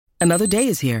Another day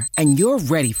is here, and you're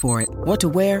ready for it. What to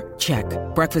wear? Check.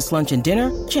 Breakfast, lunch, and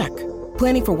dinner? Check.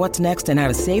 Planning for what's next and how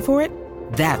to save for it?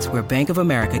 That's where Bank of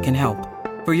America can help.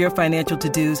 For your financial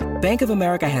to-dos, Bank of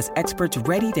America has experts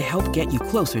ready to help get you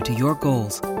closer to your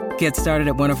goals. Get started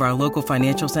at one of our local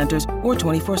financial centers or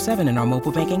 24/7 in our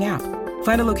mobile banking app.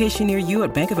 Find a location near you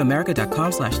at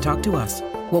bankofamerica.com/talktous.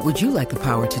 What would you like the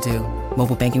power to do?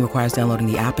 Mobile banking requires downloading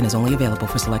the app and is only available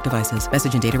for select devices.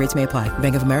 Message and data rates may apply.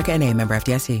 Bank of America N.A., member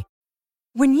FDIC.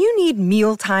 When you need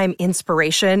mealtime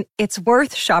inspiration, it's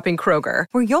worth shopping Kroger,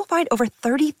 where you'll find over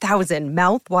 30,000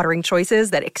 mouth-watering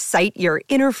choices that excite your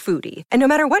inner foodie. And no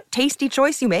matter what tasty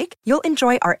choice you make, you'll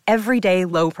enjoy our everyday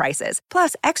low prices,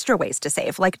 plus extra ways to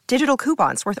save, like digital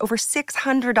coupons worth over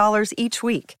 $600 each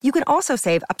week. You can also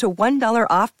save up to $1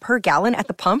 off per gallon at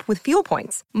the pump with fuel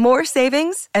points. More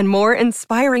savings and more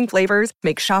inspiring flavors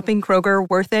make shopping Kroger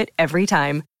worth it every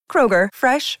time. Kroger,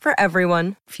 fresh for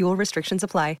everyone. Fuel restrictions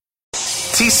apply.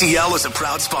 TCL is a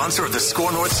proud sponsor of the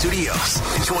Score North Studios.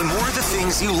 Enjoy more of the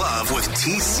things you love with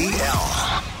TCL.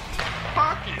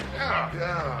 Hockey,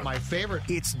 yeah. My favorite.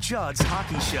 It's Judd's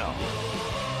Hockey Show.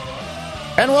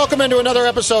 And welcome into another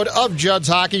episode of Judd's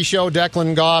Hockey Show.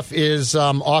 Declan Goff is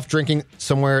off drinking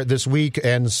somewhere this week,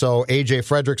 and so AJ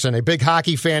Fredrickson, a big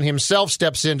hockey fan himself,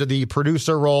 steps into the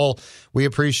producer role. We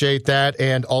appreciate that.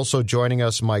 And also joining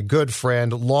us, my good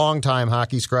friend, longtime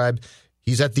hockey scribe.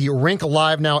 He's at the Rink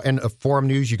Live now and Forum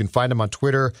News. You can find him on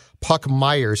Twitter. Puck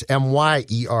Myers,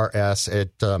 Myers.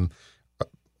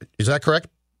 Is that correct?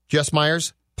 Jess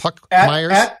Myers? Puck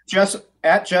Myers?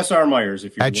 At Jess R. Myers.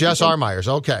 If you're at Jess R. Myers,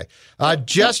 okay.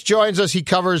 Jess joins us. He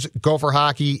covers Gopher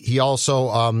hockey. He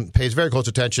also pays very close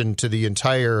attention to the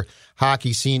entire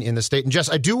hockey scene in the state. And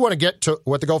Jess, I do want to get to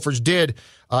what the Gophers did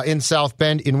in South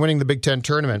Bend in winning the Big Ten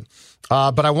tournament.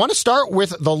 But I want to start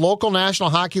with the local National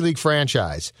Hockey League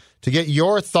franchise to get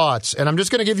your thoughts. And I'm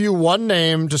just going to give you one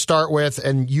name to start with,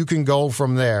 and you can go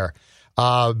from there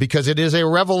because it is a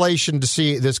revelation to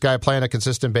see this guy play on a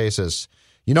consistent basis.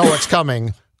 You know what's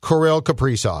coming. Kirill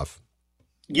Kaprizov.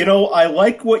 You know, I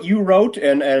like what you wrote,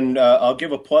 and I'll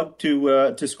give a plug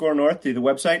to Score North, to the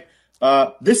website.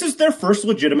 This is their first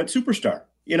legitimate superstar.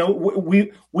 You know,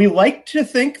 we like to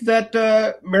think that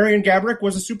Marian Gaborik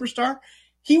was a superstar.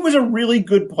 He was a really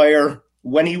good player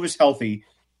when he was healthy.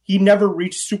 He never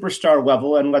reached superstar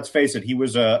level, and let's face it, he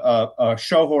was a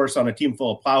show horse on a team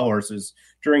full of plow horses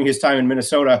during his time in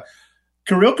Minnesota.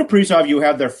 Kirill Kaprizov, you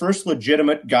have their first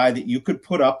legitimate guy that you could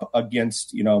put up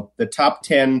against, you know, the top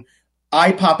 10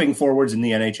 eye-popping forwards in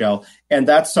the NHL, and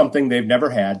that's something they've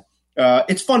never had.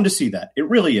 It's fun to see that. It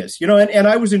really is. You know, and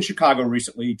I was in Chicago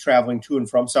recently traveling to and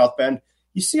from South Bend.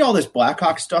 You see all this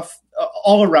Blackhawk stuff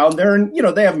all around there, and, you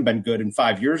know, they haven't been good in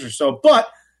 5 years or so, but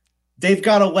they've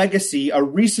got a legacy, a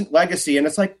recent legacy, and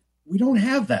it's like, we don't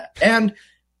have that. And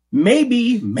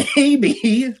maybe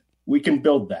we can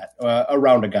build that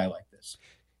around a guy like this.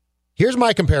 Here's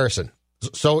my comparison.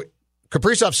 So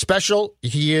Kaprizov's special.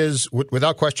 He is,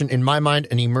 without question, in my mind,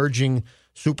 an emerging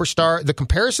superstar. The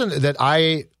comparison that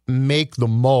I make the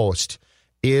most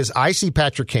is I see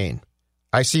Patrick Kane.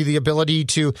 I see the ability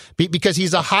to be, because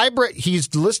he's a hybrid.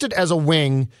 He's listed as a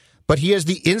wing, but he has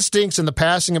the instincts and the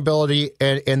passing ability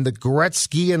and the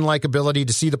Gretzky-like ability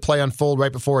to see the play unfold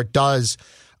right before it does.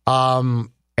 And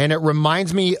it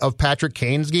reminds me of Patrick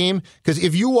Kane's game, because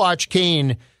if you watch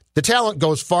Kane, the talent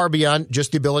goes far beyond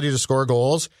just the ability to score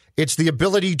goals. It's the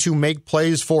ability to make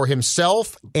plays for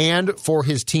himself and for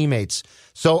his teammates.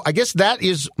 So I guess that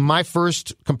is my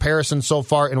first comparison so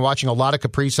far in watching a lot of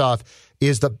Kaprizov,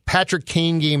 is the Patrick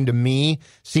Kane game to me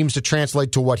seems to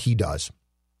translate to what he does.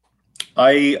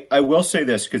 I will say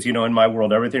this, because, you know, in my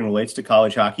world, everything relates to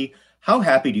college hockey. How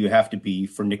happy do you have to be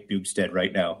for Nick Bjugstad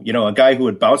right now? You know, a guy who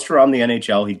had bounced around the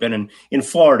NHL. He'd been in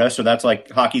Florida, so that's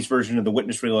like hockey's version of the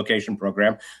witness relocation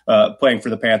program, playing for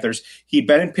the Panthers. He'd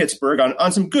been in Pittsburgh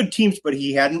on some good teams, but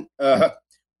he hadn't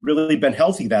really been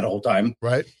healthy that whole time.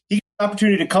 Right. He got an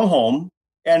opportunity to come home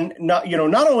and not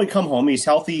only come home, he's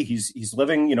healthy, he's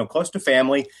living, you know, close to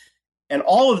family and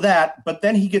all of that, but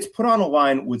then he gets put on a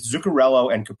line with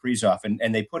Zuccarello and Kaprizov,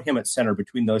 and they put him at center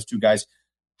between those two guys.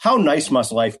 How nice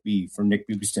must life be for Nick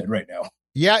Bjugstad right now?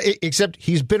 Yeah, except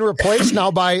he's been replaced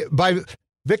now by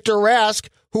Victor Rask,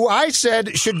 who I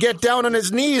said should get down on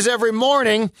his knees every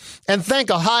morning and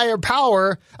thank a higher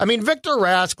power. I mean, Victor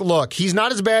Rask, look, he's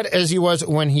not as bad as he was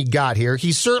when he got here.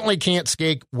 He certainly can't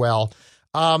skate well.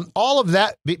 All of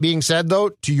that being said, though,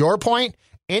 to your point,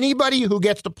 anybody who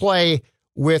gets to play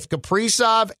with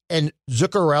Kaprizov and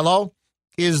Zuccarello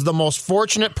is the most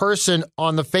fortunate person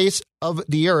on the face of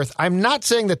the earth. I'm not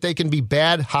saying that they can be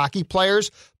bad hockey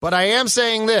players, but I am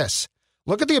saying this.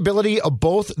 look at the ability of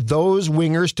both those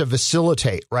wingers to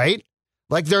facilitate, right?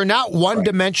 Like they're not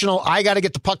one-dimensional, I got to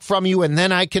get the puck from you and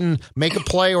then I can make a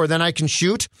play or then I can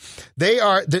shoot. They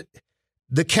are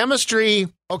the chemistry.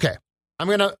 Okay, I'm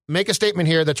going to make a statement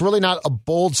here that's really not a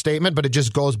bold statement, but it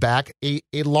just goes back a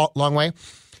long way.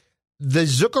 The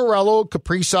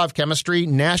Zuccarello-Kaprizov chemistry,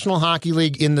 National Hockey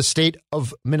League in the state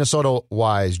of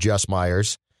Minnesota-wise, Jess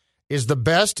Myers, is the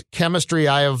best chemistry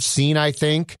I have seen, I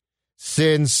think,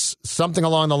 since something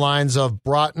along the lines of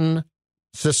Broughton,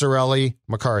 Ciccarelli,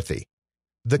 McCarthy.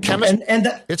 The chemistry,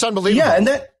 it's unbelievable.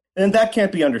 Yeah, and that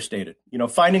can't be understated.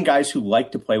 Finding guys who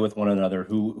like to play with one another,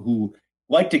 who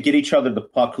like to get each other the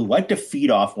puck, who like to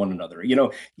feed off one another.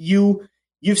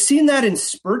 You've seen that in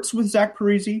spurts with Zach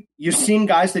Parise. You've seen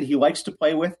guys that he likes to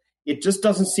play with. It just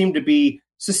doesn't seem to be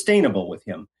sustainable with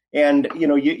him. And,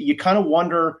 you kind of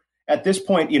wonder at this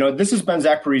point, this has been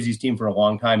Zach Parise's team for a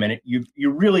long time, and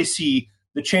you really see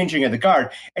the changing of the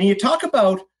guard. And you talk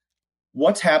about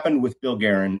what's happened with Bill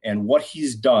Guerin and what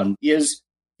he's done is,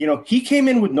 he came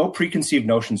in with no preconceived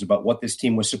notions about what this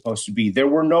team was supposed to be. There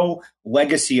were no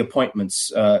legacy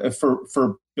appointments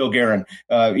for Bill Guerin.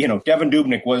 Devin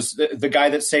Dubnyk was the guy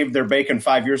that saved their bacon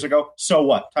 5 years ago. So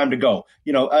what? Time to go.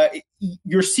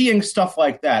 You're seeing stuff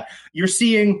like that. You're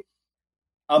seeing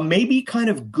maybe kind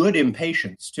of good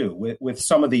impatience too with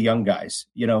some of the young guys.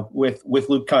 With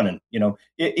Luke Cunnin.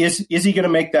 Is he going to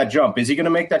make that jump? Is he going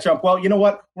to make that jump? Well, you know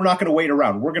what? We're not going to wait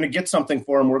around. We're going to get something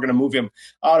for him. We're going to move him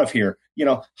out of here.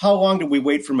 How long did we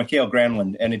wait for Mikael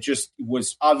Granlund? And it just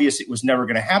was obvious it was never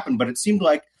going to happen. But it seemed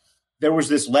like there was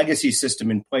this legacy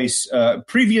system in place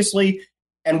previously,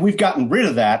 and we've gotten rid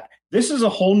of that. This is a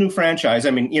whole new franchise.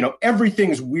 I mean,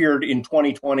 everything's weird in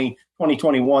 2020,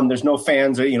 2021. There's no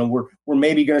fans. We're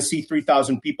maybe going to see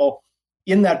 3,000 people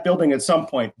in that building at some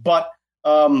point. But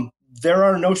there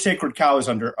are no sacred cows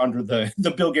under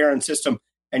the Bill Guerin system,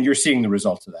 and you're seeing the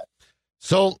results of that.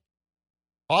 So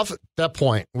off that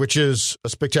point, which is a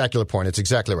spectacular point, it's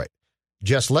exactly right.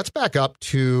 Jess, let's back up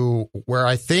to where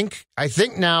I think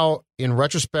now, in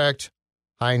retrospect,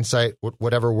 hindsight,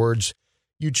 whatever words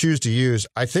you choose to use,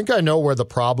 I think I know where the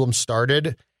problem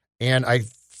started, and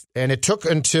it took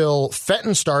until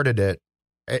Fenton started it.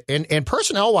 And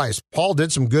personnel-wise, Paul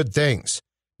did some good things.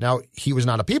 Now, he was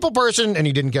not a people person, and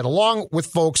he didn't get along with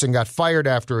folks and got fired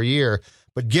after a year,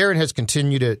 but Guerin has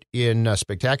continued it in a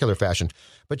spectacular fashion.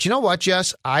 But you know what,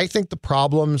 Jess? I think the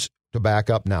problems, to back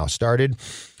up now, started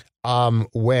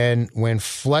when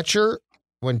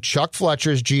Chuck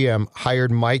Fletcher's GM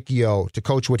hired Mike Yeo to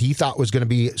coach what he thought was going to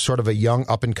be sort of a young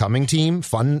up-and-coming team,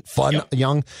 fun, yep.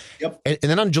 Young. Yep. And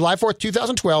then on July 4th,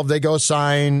 2012, they go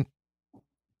sign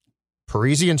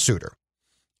Parise and Suter.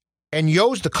 And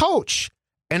Yeo's the coach.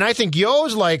 And I think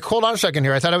Yeo's like, hold on a second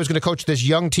here. I thought I was going to coach this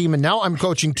young team, and now I'm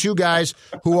coaching two guys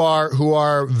who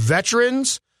are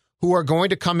veterans, who are going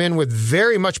to come in with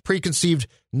very much preconceived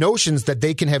notions that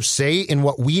they can have say in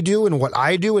what we do and what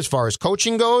I do as far as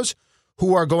coaching goes,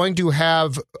 who are going to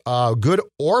have good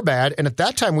or bad, and at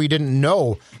that time we didn't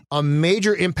know, a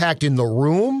major impact in the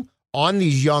room on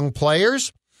these young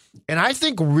players. And I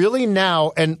think really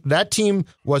now, and that team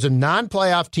was a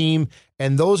non-playoff team,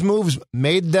 and those moves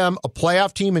made them a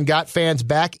playoff team and got fans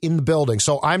back in the building.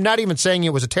 So I'm not even saying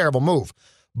it was a terrible move.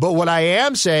 But what I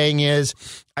am saying is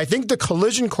I think the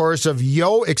collision course of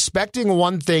Yeo expecting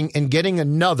one thing and getting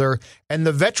another, and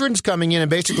the veterans coming in and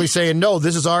basically saying, no,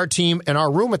 this is our team and our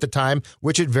room at the time,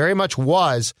 which it very much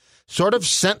was, sort of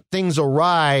sent things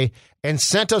awry and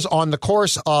sent us on the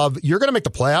course of, you're going to make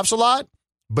the playoffs a lot,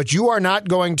 but you are not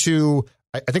going to,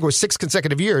 I think it was 6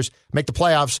 consecutive years, make the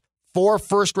playoffs, 4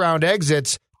 first-round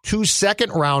exits, 2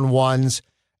 second-round ones.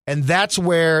 And that's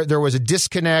where there was a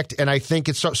disconnect, and I think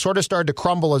it sort of started to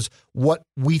crumble as what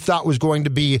we thought was going to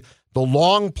be the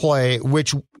long play,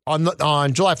 which on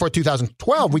July 4th,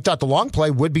 2012, we thought the long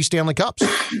play would be Stanley Cups.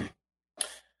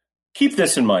 Keep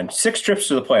this in mind. 6 trips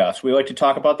to the playoffs. We like to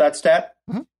talk about that stat.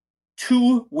 Mm-hmm.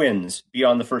 2 wins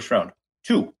beyond the first round.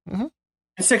 2. Mm-hmm.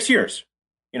 In 6 years.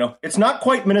 It's not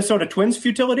quite Minnesota Twins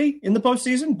futility in the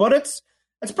postseason, but it's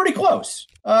pretty close.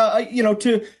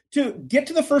 To get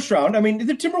to the first round, I mean,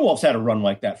 the Timberwolves had a run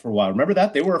like that for a while. Remember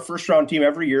that? They were a first-round team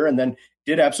every year and then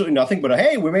did absolutely nothing. But,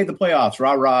 hey, we made the playoffs.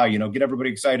 Rah, rah, get everybody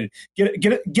excited.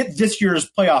 Get this year's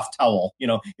playoff towel.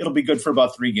 It'll be good for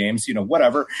about 3 games,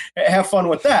 whatever. Have fun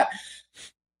with that.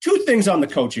 2 things on the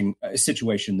coaching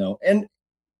situation, though. And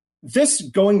this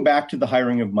going back to the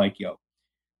hiring of Mike Yeo.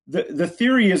 The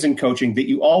theory is in coaching that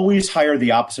you always hire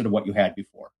the opposite of what you had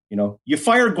before. You know, you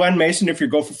fire Glenn Mason if you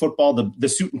go for football, the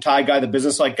suit and tie guy, the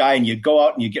business-like guy, and you go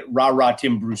out and you get rah-rah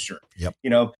Tim Brewster. Yep. You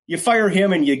know, you fire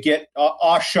him and you get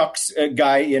aw shucks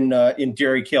guy in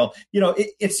Derek Hill. You know,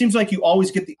 it seems like you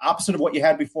always get the opposite of what you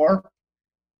had before.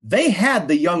 They had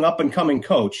the young up-and-coming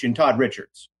coach in Todd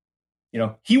Richards. You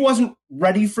know, he wasn't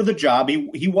ready for the job.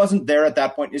 He wasn't there at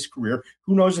that point in his career.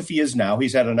 Who knows if he is now?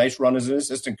 He's had a nice run as an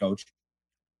assistant coach.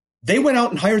 They went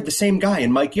out and hired the same guy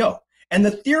in Mike Yeo. And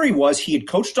the theory was he had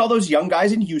coached all those young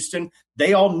guys in Houston.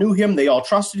 They all knew him. They all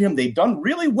trusted him. They'd done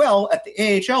really well at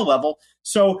the AHL level.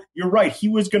 So you're right. He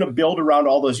was going to build around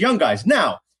all those young guys.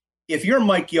 Now, if you're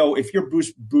Mike Yeo, if you're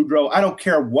Bruce Boudreau, I don't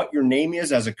care what your name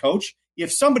is as a coach.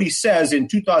 If somebody says in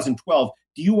 2012,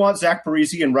 do you want Zach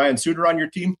Parise and Ryan Suter on your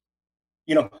team?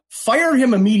 You know, fire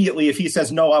him immediately if he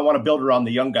says, no, I want to build around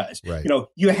the young guys. Right. You know,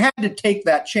 you had to take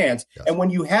that chance. Yes. And when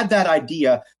you had that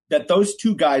idea that those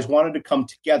two guys wanted to come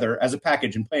together as a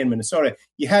package and play in Minnesota,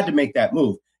 you had to make that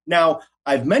move. Now,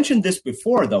 I've mentioned this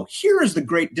before, though. Here is the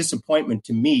great disappointment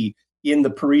to me in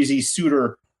the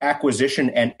Parise-Suter acquisition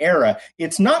and era.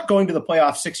 It's not going to the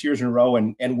playoffs 6 years in a row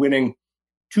and winning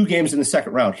 2 games in the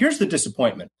second round. Here's the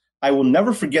disappointment. I will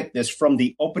never forget this from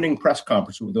the opening press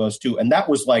conference with those two. And that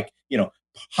was like, you know,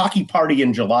 hockey party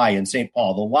in July in St.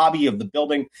 Paul. The lobby of the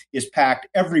building is packed.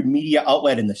 Every media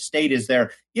outlet in the state is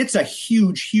there. It's a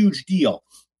huge, huge deal.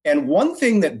 And one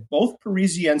thing that both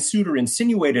Parise and Suter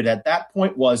insinuated at that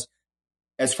point was,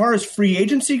 as far as free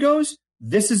agency goes,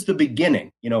 this is the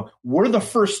beginning. You know, we're the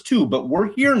first two, but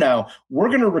we're here now. We're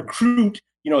going to recruit,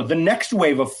 you know, the next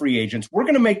wave of free agents. We're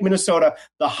going to make Minnesota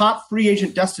the hot free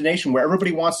agent destination where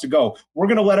everybody wants to go. We're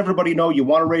going to let everybody know you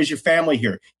want to raise your family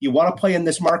here. You want to play in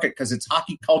this market because it's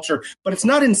hockey culture, but it's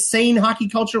not insane hockey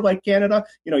culture like Canada.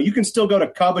 You know, you can still go to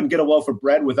Cub and get a loaf of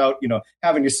bread without, you know,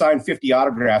 having to sign 50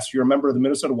 autographs. You're a member of the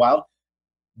Minnesota Wild.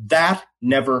 That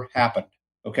never happened.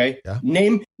 Okay. Yeah.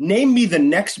 Name me the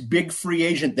next big free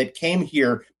agent that came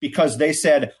here because they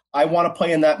said, I want to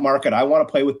play in that market. I want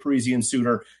to play with Parise and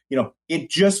Suter. You know, it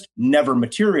just never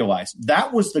materialized.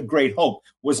 That was the great hope,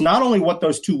 was not only what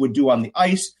those two would do on the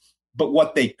ice, but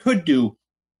what they could do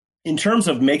in terms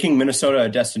of making Minnesota a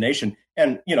destination.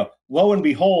 And, you know, lo and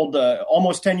behold,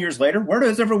 almost 10 years later, where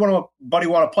does everybody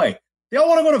want to play? They all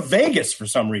want to go to Vegas for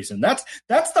some reason. That's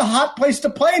the hot place to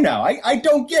play now. I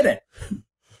don't get it.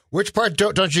 Which part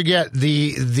don't you get?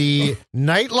 The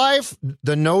nightlife,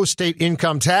 the no state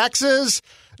income taxes,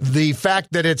 the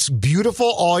fact that it's beautiful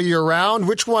all year round.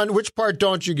 Which part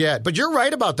don't you get? But you're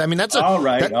right about that. I mean, that's all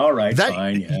right,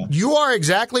 fine. Yeah. You are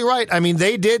exactly right. I mean,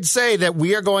 they did say that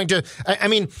we are going to. I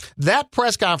mean, that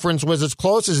press conference was as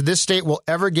close as this state will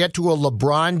ever get to a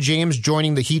LeBron James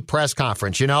joining the Heat press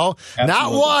conference. You know, Absolutely.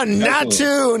 Not one, Absolutely. Not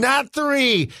two, not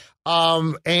three.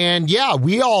 And yeah,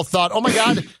 we all thought, oh my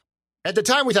God. At the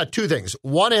time, we thought two things.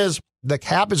 One is the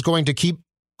cap is going to keep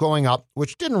going up,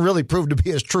 which didn't really prove to be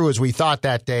as true as we thought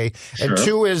that day. Sure. And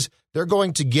two is they're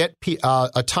going to get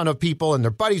a ton of people and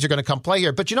their buddies are going to come play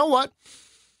here. But you know what?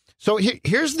 So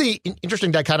here's the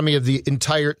interesting dichotomy of the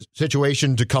entire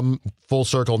situation to come full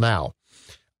circle now.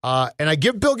 And I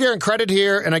give Bill Guerin credit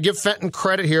here and I give Fenton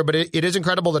credit here, but it is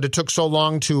incredible that it took so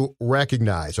long to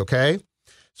recognize, okay?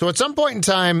 So at some point in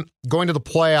time, going to the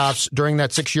playoffs during that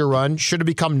 6-year run should have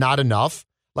become not enough.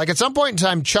 Like at some point in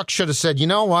time, Chuck should have said, you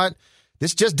know what?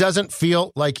 This just doesn't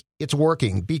feel like it's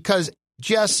working because,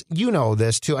 Jess, you know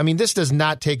this too. I mean, this does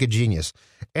not take a genius.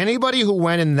 Anybody who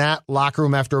went in that locker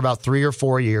room after about 3 or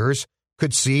 4 years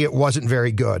could see it wasn't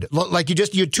very good. Like you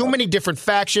had too many different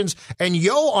factions. And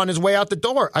Yeo on his way out the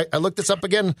door, I looked this up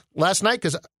again last night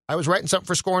because I was writing something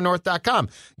for ScoreNorth.com.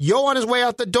 Yeo on his way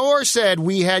out the door said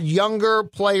we had younger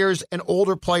players and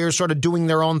older players sort of doing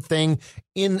their own thing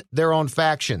in their own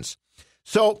factions.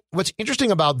 So what's interesting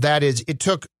about that is it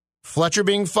took Fletcher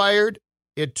being fired.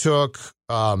 It took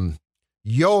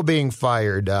Yeo being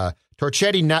fired,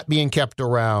 Torchetti not being kept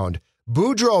around,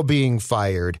 Boudreau being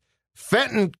fired,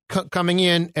 Fenton coming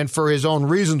in and for his own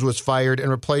reasons was fired and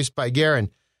replaced by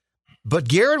Guerin. But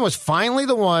Guerin was finally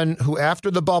the one who,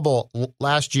 after the bubble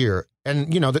last year,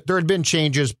 and, you know, there had been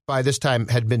changes by this time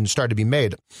had been started to be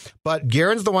made. But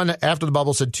Guerin's the one that after the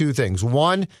bubble said two things.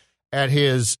 One, at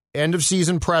his end of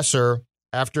season presser,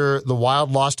 after the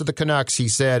Wild lost to the Canucks, he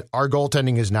said, our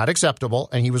goaltending is not acceptable.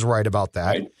 And he was right about that.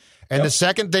 Right. And the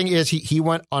second thing is he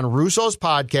went on Russo's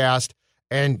podcast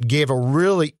and gave a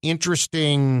really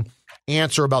interesting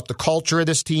answer about the culture of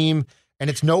this team. And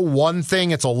it's no one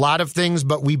thing, it's a lot of things,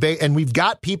 but we've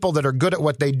got people that are good at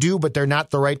what they do, but they're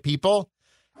not the right people.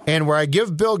 And where I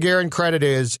give Bill Guerin credit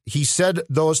is he said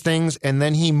those things and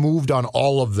then he moved on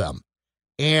all of them.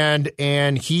 And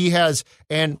he has,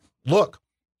 and look,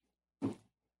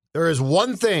 There is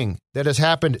one thing that has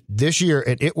happened this year,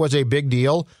 and it was a big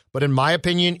deal, but in my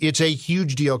opinion, it's a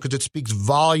huge deal because it speaks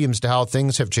volumes to how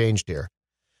things have changed here.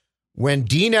 When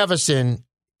Dean Evison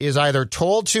is either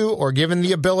told to or given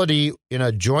the ability in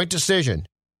a joint decision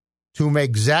to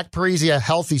make Zach Parise a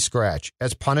healthy scratch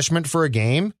as punishment for a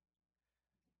game,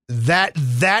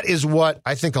 that is what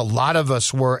I think a lot of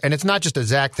us were, and it's not just a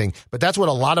Zach thing, but that's what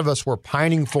a lot of us were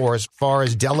pining for as far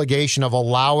as delegation of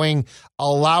allowing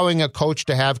a coach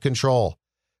to have control.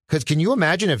 Because can you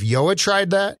imagine if Yo had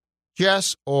tried that,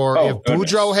 Jess, or if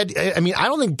Boudreaux had? I mean, I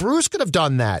don't think Bruce could have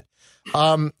done that.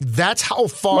 That's how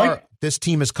far this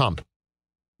team has come.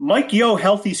 Mike Yo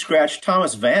healthy scratched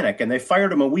Thomas Vanek, and they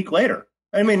fired him a week later.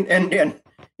 I mean, and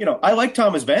I like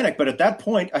Thomas Vanek, but at that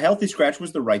point, a healthy scratch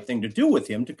was the right thing to do with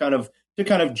him to kind of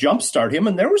jumpstart him.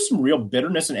 And there was some real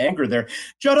bitterness and anger there.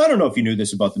 Judd, I don't know if you knew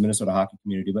this about the Minnesota hockey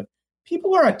community, but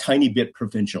people are a tiny bit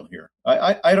provincial here.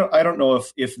 I don't know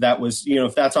if that was,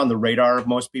 if that's on the radar of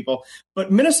most people,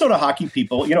 but Minnesota hockey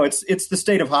people, it's the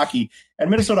state of hockey, and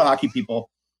Minnesota hockey people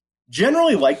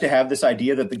generally like to have this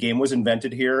idea that the game was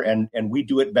invented here and we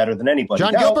do it better than anybody.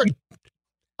 John Gilbert.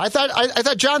 I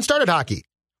thought John started hockey.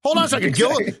 Hold on a second.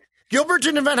 Exactly. Gilbert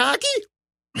didn't invent hockey?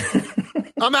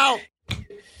 I'm out.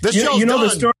 This show's done. The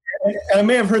story, and I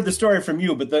may have heard the story from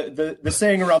you, but the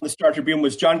saying around the Star Tribune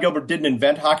was John Gilbert didn't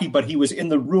invent hockey, but he was in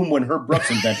the room when Herb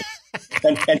Brooks invented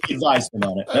it, and he advised him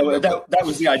on it. That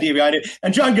was the idea behind it.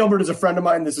 And John Gilbert is a friend of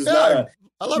mine. This is not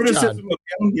a criticism of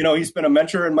him. He's been a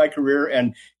mentor in my career,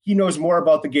 and he knows more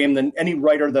about the game than any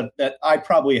writer that I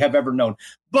probably have ever known.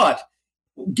 But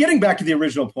getting back to the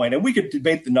original point, and we could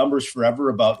debate the numbers forever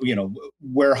about,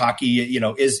 where hockey,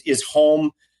 is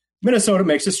home. Minnesota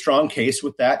makes a strong case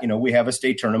with that. We have a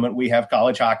state tournament, we have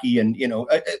college hockey, and,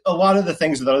 a lot of the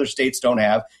things that other states don't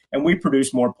have, and we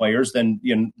produce more players than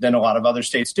a lot of other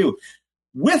states do.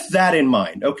 With that in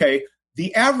mind, okay,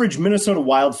 the average Minnesota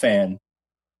Wild fan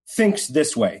thinks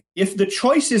this way. If the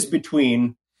choice is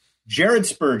between Jared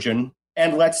Spurgeon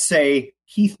and, let's say,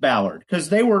 Keith Ballard, because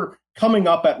they were coming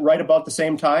up at right about the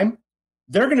same time,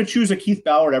 they're going to choose a Keith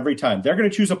Ballard every time. They're going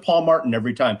to choose a Paul Martin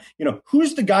every time.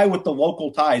 Who's the guy with the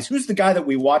local ties? Who's the guy that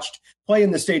we watched play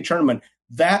in the state tournament?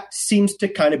 That seems to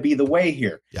kind of be the way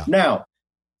here. Yeah. Now,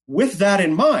 with that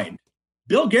in mind,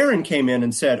 Bill Guerin came in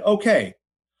and said, okay,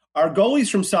 our goalies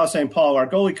from South St. Paul, our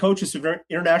goalie coaches of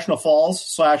International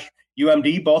Falls /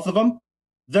 UMD, both of them,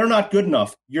 they're not good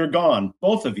enough. You're gone,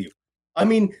 both of you. I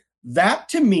mean, that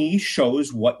to me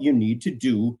shows what you need to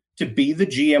do to be the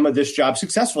GM of this job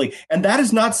successfully. And that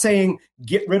is not saying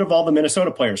get rid of all the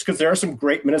Minnesota players, because there are some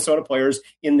great Minnesota players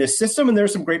in this system and there are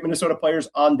some great Minnesota players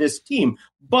on this team.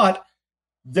 But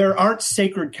there aren't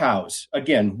sacred cows,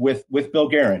 again, with Bill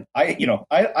Guerin. I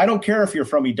don't care if you're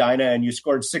from Edina and you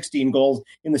scored 16 goals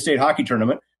in the state hockey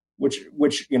tournament, which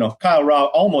Kyle Rao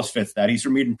almost fits that. He's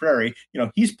from Eden Prairie.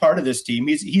 He's part of this team.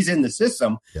 He's in the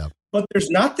system. Yeah. But there's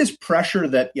not this pressure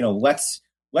that,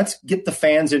 let's get the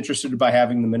fans interested by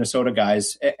having the Minnesota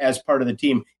guys as part of the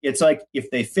team. It's like,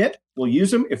 if they fit, we'll use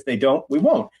them. If they don't, we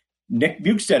won't. Nick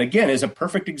Bjugstad, again, is a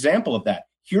perfect example of that.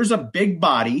 Here's a big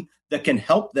body that can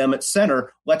help them at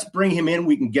center. Let's bring him in.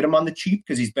 We can get him on the cheap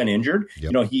because he's been injured.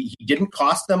 Yep. He didn't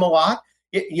cost them a lot.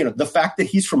 The fact that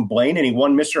he's from Blaine and he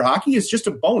won Mr. Hockey is just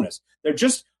a bonus. There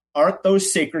just aren't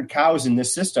those sacred cows in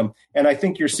this system, and I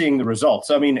think you're seeing the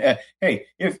results. I mean, hey,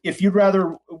 if you'd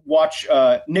rather watch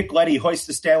Nick Leddy hoist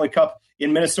the Stanley Cup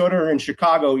in Minnesota or in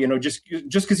Chicago, just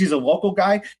because he's a local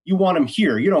guy, you want him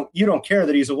here. You don't care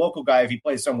that he's a local guy if he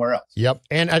plays somewhere else. Yep,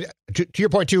 and to your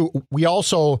point too, we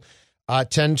also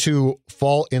tend to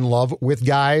fall in love with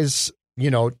guys.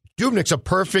 Dubnyk's a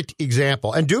perfect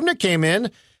example, and Dubnyk came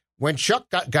in when Chuck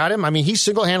got him. I mean, he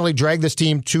single-handedly dragged this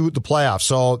team to the playoffs.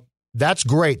 So that's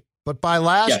great. But by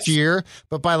last year,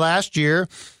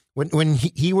 when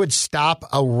he would stop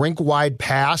a rink-wide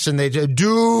pass and they'd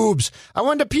Dubes, I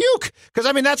wanted to puke. Because,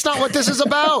 I mean, that's not what this is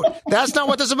about. That's not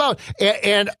what this is about.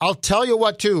 And I'll tell you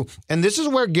what, too. And this is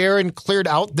where Guerin cleared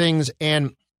out things,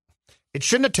 and it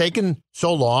shouldn't have taken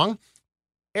so long.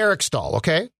 Eric Stahl,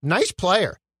 okay? Nice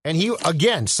player. And he,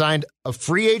 again, signed a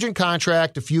free agent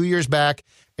contract a few years back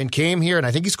and came here, and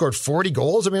I think he scored 40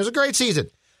 goals. I mean, it was a great season.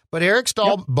 But Eric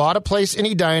Stahl bought a place in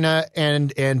Edina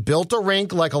and built a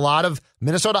rink like a lot of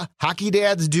Minnesota hockey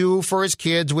dads do for his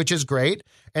kids, which is great.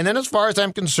 And then as far as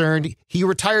I'm concerned, he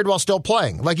retired while still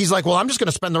playing. Like, he's like, well, I'm just going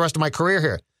to spend the rest of my career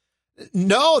here.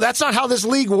 No, that's not how this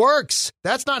league works.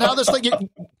 That's not how this league...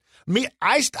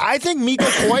 I think Mikko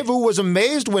Koivu was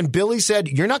amazed when Billy said,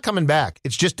 you're not coming back.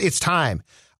 It's time.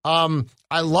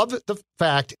 I love the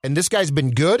fact, and this guy's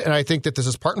been good, and I think that this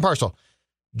is part and parcel.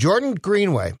 Jordan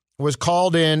Greenway was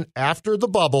called in after the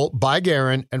bubble by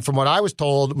Guerin, and from what I was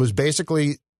told, was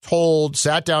basically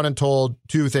sat down and told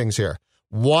two things here.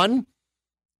 One,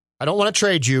 I don't want to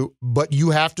trade you, but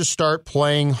you have to start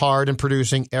playing hard and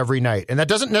producing every night. And that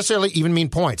doesn't necessarily even mean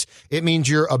points. It means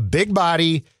you're a big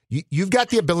body. You've got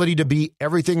the ability to be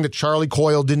everything that Charlie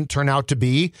Coyle didn't turn out to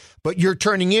be, but you're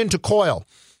turning into Coyle.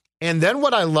 And then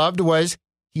what I loved was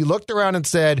he looked around and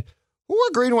said, who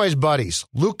are Greenway's buddies?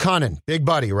 Luke Cunnin, big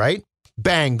buddy, right?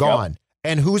 Bang, gone. Yep.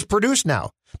 And who's produced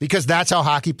now? Because that's how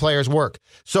hockey players work.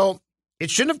 So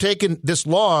it shouldn't have taken this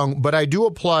long, but I do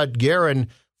applaud Guerin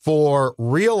for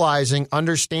realizing,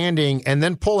 understanding, and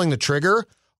then pulling the trigger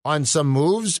on some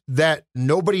moves that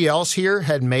nobody else here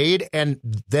had made, and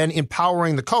then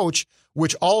empowering the coach,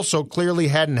 which also clearly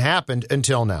hadn't happened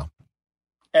until now.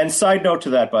 And side note to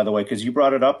that, by the way, because you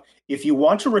brought it up, if you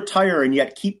want to retire and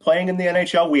yet keep playing in the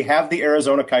NHL, we have the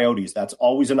Arizona Coyotes. That's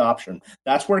always an option.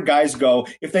 That's where guys go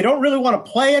if they don't really want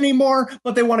to play anymore,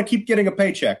 but they want to keep getting a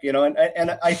paycheck. You know,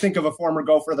 and I think of a former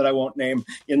Gopher that I won't name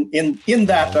in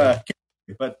that.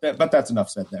 But that's enough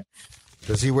said there.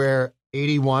 Does he wear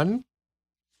 81?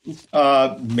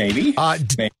 Maybe.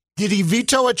 Did he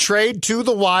veto a trade to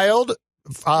the Wild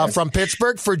from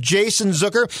Pittsburgh for Jason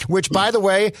Zucker, which, by the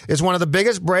way, is one of the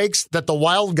biggest breaks that the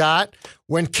Wild got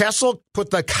when Kessel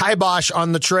put the kibosh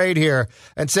on the trade here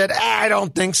and said, I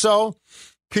don't think so.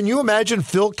 Can you imagine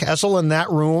Phil Kessel in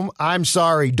that room? I'm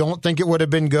sorry, don't think it would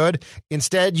have been good.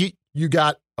 Instead, you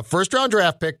got a first-round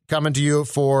draft pick coming to you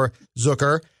for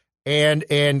Zucker and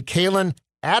Kalen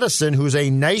Addison, who's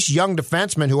a nice young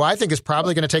defenseman who I think is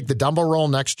probably going to take the Dumbo role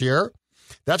next year.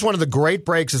 That's one of the great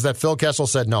breaks is that Phil Kessel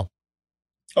said no.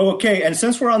 Okay, and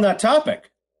since we're on that topic,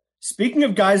 speaking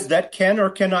of guys that can or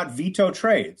cannot veto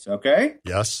trades, okay?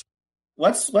 Yes.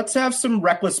 Let's have some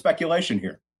reckless speculation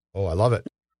here. Oh, I love it.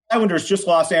 Islanders just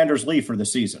lost Anders Lee for the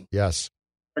season. Yes.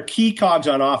 They're key cogs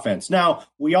on offense. Now,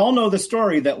 we all know the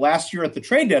story that last year at the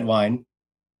trade deadline,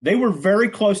 they were very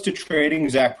close to trading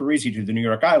Zach Parise to the New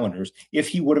York Islanders if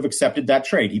he would have accepted that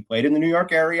trade. He played in the New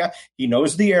York area. He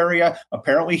knows the area.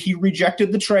 Apparently, he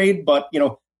rejected the trade, but,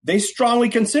 they strongly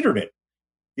considered it.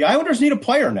 The Islanders need a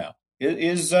player now.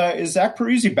 Is Zach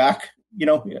Parise back,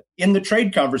 in the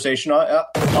trade conversation on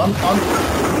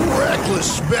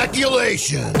Reckless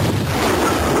speculation.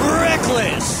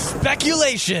 Reckless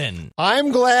speculation.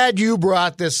 I'm glad you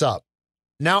brought this up.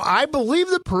 Now, I believe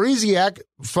that Parise,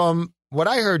 from what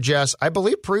I heard, Jess, I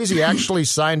believe Parise actually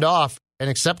signed off and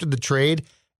accepted the trade,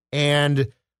 and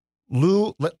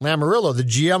Lou Lamoriello, the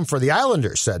GM for the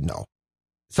Islanders, said no.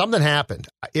 Something happened.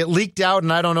 It leaked out,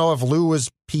 and I don't know if Lou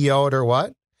was PO'd or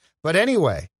what. But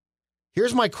anyway,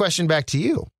 here's my question back to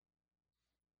you.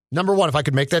 Number one, if I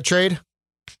could make that trade,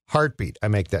 heartbeat, I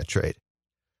make that trade.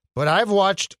 But I've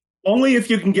watched... Only if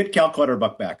you can get Cal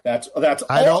Clutterbuck back. That's.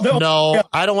 I don't know.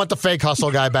 I don't want the fake hustle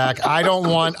guy back. I don't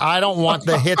want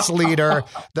the hits leader.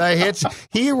 The hits.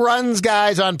 He runs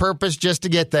guys on purpose just to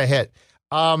get the hit.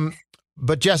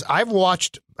 But Jess, I've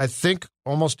watched, I think,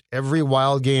 almost every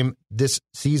Wild game this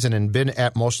season and been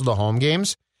at most of the home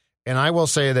games. And I will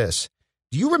say this.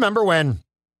 Do you remember when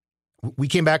we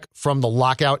came back from the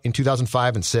lockout in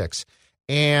 2005 and 2006?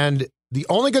 And the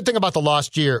only good thing about the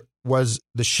lost year was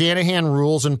the Shanahan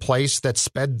rules in place that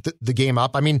sped the game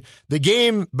up. I mean, the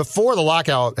game before the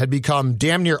lockout had become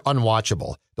damn near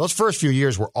unwatchable. Those first few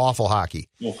years were awful hockey.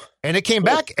 And it came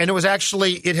back, and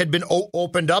it had been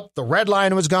opened up. The red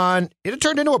line was gone. It had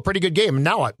turned into a pretty good game. And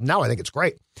now I think it's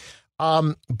great.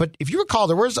 But if you recall,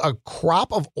 there was a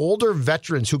crop of older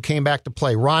veterans who came back to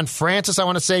play. Ron Francis, I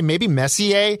want to say, maybe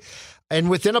Messier. And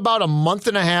within about a month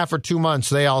and a half or 2 months,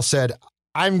 they all said,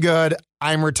 I'm good.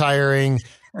 I'm retiring.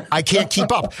 I can't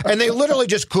keep up. And they literally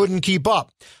just couldn't keep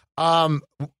up.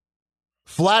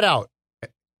 Flat out.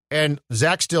 And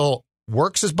Zach still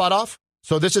works his butt off.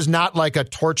 So this is not like a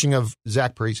torching of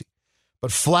Zach Parise.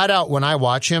 But flat out, when I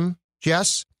watch him,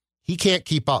 Jess, he can't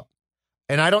keep up.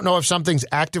 And I don't know if something's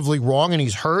actively wrong and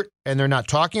he's hurt and they're not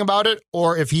talking about it,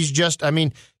 or if he's just,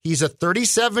 he's a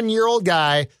 37-year-old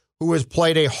guy who has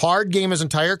played a hard game his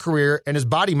entire career and his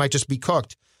body might just be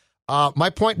cooked. My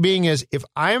point being is, if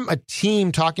I'm a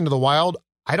team talking to the Wild,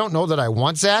 I don't know that I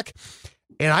want Zach,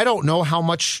 and I don't know how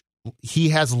much he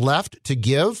has left to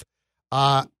give.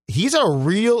 He's at a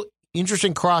real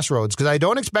interesting crossroads because I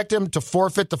don't expect him to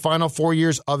forfeit the final 4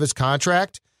 years of his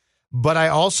contract, but I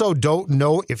also don't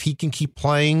know if he can keep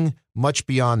playing much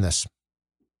beyond this.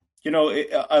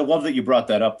 I love that you brought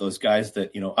that up, those guys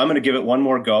that, I'm going to give it one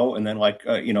more go, and then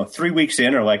 3 weeks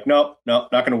in are like, no, not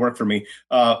going to work for me.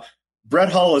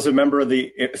 Brett Hull is a member of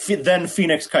the then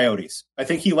Phoenix Coyotes. I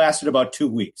think he lasted about 2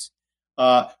 weeks.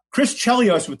 Chris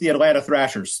Chelios with the Atlanta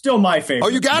Thrashers, still my favorite. Oh,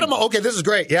 you got him? Okay, this is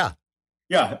great. Yeah.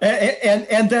 Yeah,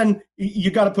 and then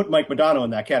you got to put Mike Modano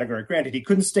in that category. Granted, he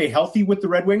couldn't stay healthy with the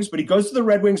Red Wings, but he goes to the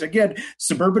Red Wings again.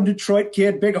 Suburban Detroit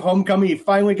kid, big homecoming. He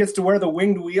finally gets to wear the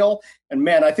winged wheel. And,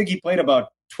 man, I think he played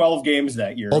about 12 games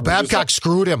that year. Oh, Babcock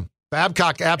screwed him.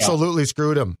 Babcock absolutely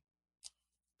screwed him.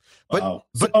 But,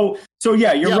 wow. So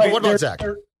yeah, you're right. But what about Zach?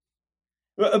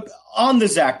 On the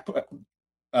Zach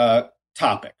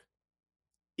topic,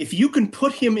 if you can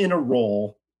put him in a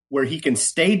role where he can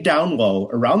stay down low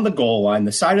around the goal line,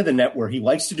 the side of the net where he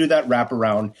likes to do that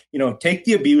wraparound, take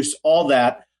the abuse, all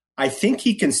that, I think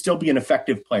he can still be an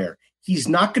effective player. He's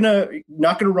not gonna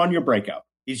run your breakout.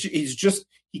 He's just,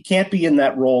 he can't be in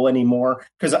that role anymore,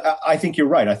 because I think you're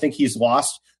right. I think he's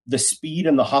lost the speed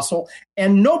and the hustle.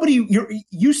 And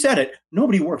you said it,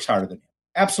 nobody works harder than him.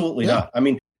 Absolutely not. I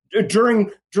mean, during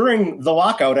the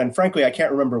lockout, and frankly, I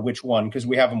can't remember which one, because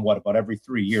we have them about every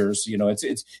 3 years.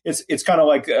 It's kind of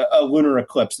like a lunar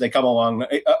eclipse. They come along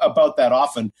about that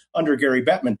often under Gary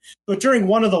Bettman. But during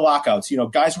one of the lockouts,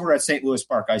 guys were at St. Louis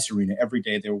Park Ice Arena every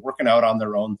day. They were working out on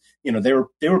their own.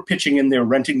 They were pitching in, they were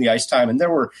renting the ice time, and there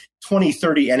were 20,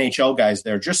 30 NHL guys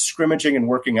there just scrimmaging and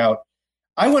working out.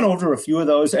 I went over a few of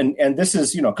those, and this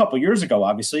is a couple years ago,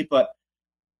 obviously, but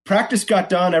practice got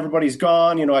done. Everybody's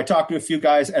gone. I talked to a few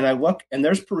guys, and I look, and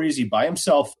there's Parise by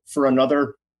himself for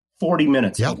another 40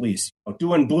 minutes at least,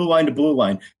 doing blue line to blue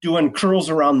line, doing curls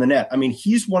around the net. I mean,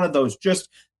 he's one of those just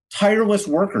tireless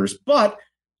workers. But,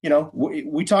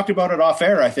 we talked about it off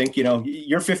air. I think,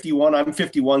 you're 51, I'm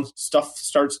 51. Stuff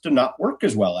starts to not work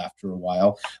as well after a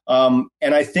while.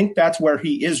 And I think that's where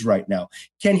he is right now.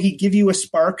 Can he give you a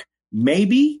spark?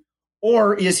 Maybe.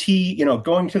 Or is he,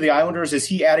 going to the Islanders? Is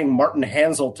he adding Martin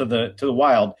Hanzal to the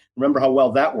Wild? Remember how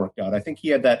well that worked out. I think he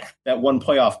had that one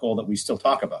playoff goal that we still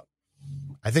talk about.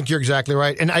 I think you're exactly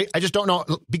right. And I just don't know,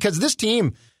 because this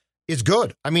team is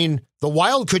good. I mean, the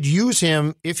Wild could use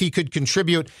him if he could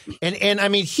contribute. And I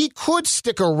mean, he could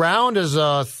stick around as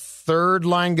a third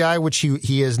line guy, which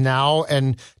he is now,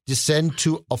 and descend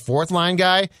to a fourth line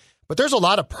guy. But there's a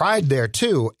lot of pride there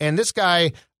too. And this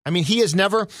guy, I mean, he was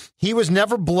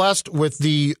never blessed with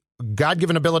the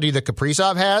God-given ability that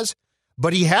Kaprizov has,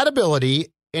 but he had ability,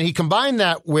 and he combined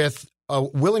that with a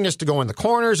willingness to go in the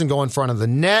corners and go in front of the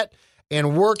net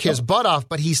and work his butt off.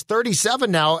 But he's 37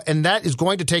 now, and that is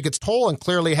going to take its toll, and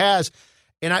clearly has.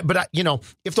 But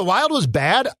if the Wild was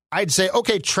bad, I'd say,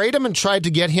 okay, trade him and try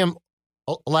to get him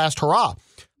a last hurrah.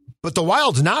 But the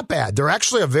Wild's not bad. They're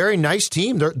actually a very nice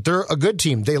team. They're a good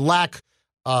team. They lack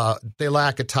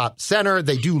a top center.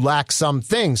 They do lack some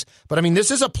things. But, I mean, this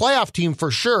is a playoff team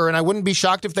for sure, and I wouldn't be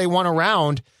shocked if they won a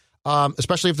round,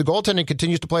 especially if the goaltending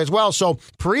continues to play as well. So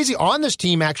Parise on this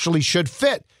team actually should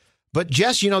fit. But,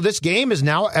 Jess, this game is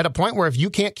now at a point where if you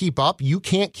can't keep up, you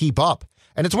can't keep up.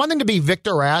 And it's one thing to be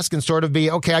Victor Rask and sort of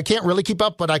be, okay, I can't really keep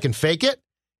up, but I can fake it.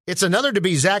 It's another to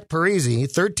be Zach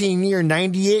Parise, 13-year,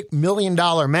 $98 million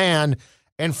man,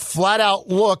 and flat out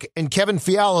look, and Kevin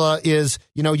Fiala is,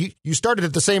 you started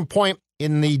at the same point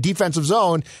in the defensive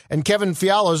zone, and Kevin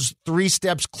Fiala's 3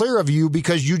 steps clear of you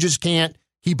because you just can't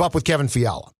keep up with Kevin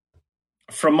Fiala.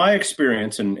 From my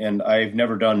experience, and I've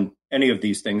never done any of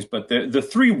these things, but the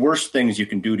 3 worst things you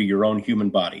can do to your own human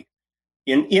body,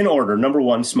 in order: number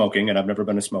 1, smoking, and I've never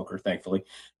been a smoker, thankfully.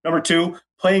 Number 2,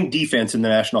 playing defense in the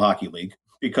National Hockey League,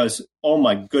 because, oh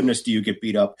my goodness, do you get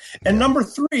beat up. And number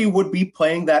 3 would be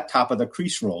playing that top of the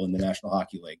crease role in the National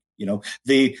Hockey League.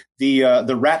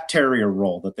 The rat terrier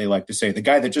role that they like to say, the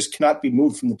guy that just cannot be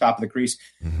moved from the top of the crease.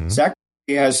 Mm-hmm. Zach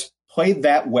has played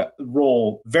that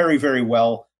role very, very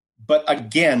well. But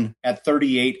again, at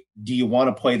 38, do you want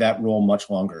to play that role much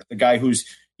longer? The guy who's,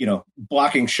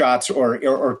 blocking shots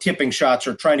or tipping shots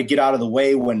or trying to get out of the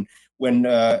way when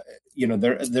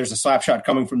there's a slap shot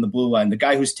coming from the blue line. The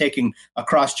guy who's taking a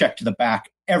cross check to the back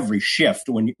every shift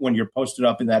when you're posted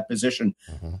up in that position,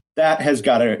 that has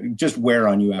got to just wear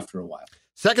on you after a while.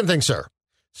 Second thing, sir.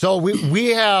 So we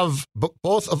have,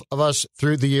 both of us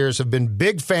through the years have been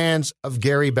big fans of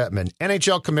Gary Bettman,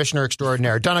 NHL commissioner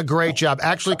extraordinaire, done a great job.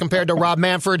 Actually, compared to Rob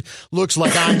Manfred, looks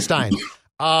like Einstein.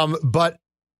 But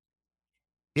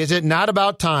is it not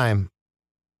about time,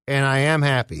 and I am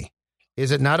happy,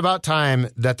 is it not about time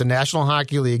that the National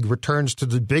Hockey League returns to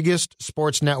the biggest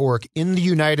sports network in the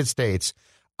United States?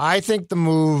 I think the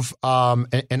move,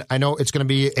 and I know it's going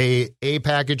to be a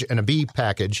package and a B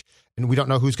package, and we don't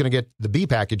know who's going to get the B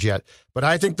package yet, but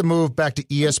I think the move back to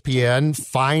ESPN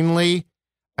finally,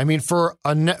 I mean, for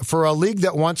a league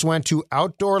that once went to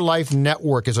Outdoor Life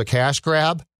Network as a cash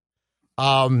grab,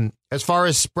 as far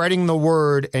as spreading the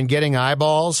word and getting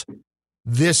eyeballs,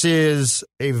 this is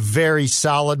a very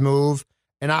solid move.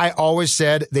 And I always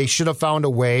said they should have found a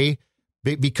way,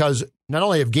 because not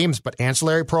only of games, but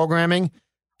ancillary programming,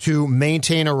 to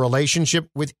maintain a relationship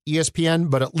with ESPN,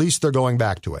 but at least they're going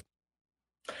back to it.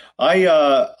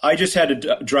 I just had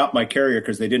to drop my carrier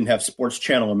because they didn't have Sports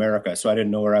Channel America, so I didn't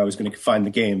know where I was going to find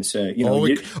the games.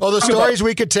 The stories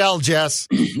we could tell, Jess.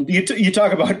 You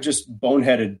talk about just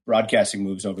boneheaded broadcasting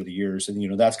moves over the years,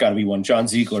 and that's got to be one. John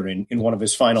Ziegler in one of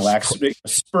his final acts,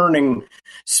 spurning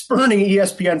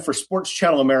ESPN for Sports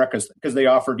Channel America because they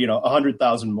offered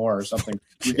 100,000 more or something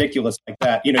ridiculous like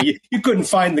that. You couldn't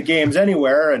find the games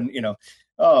anywhere, and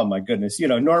oh my goodness,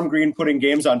 Norm Green putting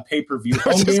games on pay-per-view. I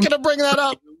was just going to bring that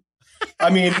up.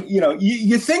 I mean,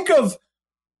 you think of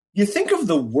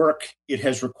the work it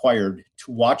has required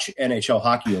to watch NHL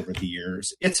hockey over the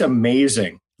years. It's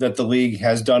amazing that the league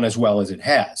has done as well as it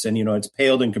has. And, it's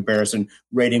paled in comparison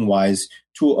rating wise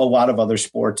to a lot of other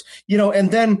sports, and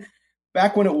then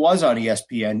back when it was on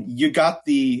ESPN, you got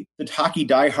the hockey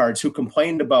diehards who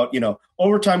complained about,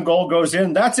 overtime goal goes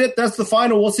in. That's it. That's the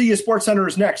final. We'll see you. SportsCenter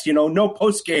is next. No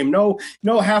post game, no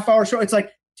half-hour show. It's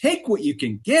like, take what you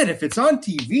can get. If it's on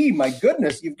TV, my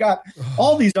goodness, you've got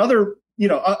all these other,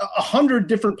 100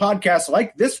 different podcasts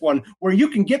like this one where you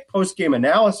can get post-game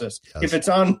analysis. Yes. If it's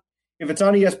on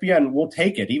ESPN, we'll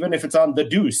take it. Even if it's on The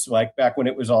Deuce, like back when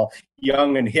it was all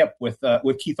young and hip with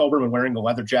Keith Olbermann wearing a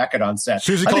leather jacket on set.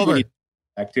 Susie Colbert.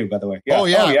 Back too, by the way. Yeah. Oh,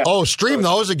 yeah. Oh, stream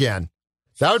those again.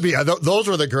 That would be, those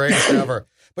were the greatest ever.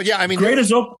 But yeah, I mean.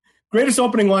 Greatest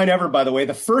opening line ever, by the way.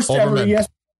 The first Olbermann. ever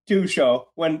ESPN2 show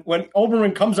when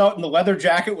Olbermann comes out in the leather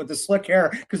jacket with the slick hair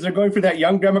because they're going for that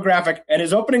young demographic. And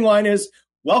his opening line is,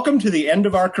 "Welcome to the end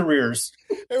of our careers."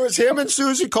 It was him and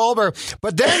Susie Colbert.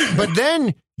 But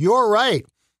then you're right.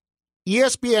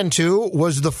 ESPN2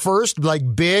 was the first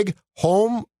big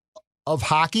home of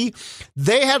hockey.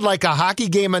 They had a hockey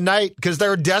game a night because they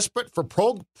were desperate for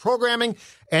programming,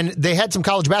 and they had some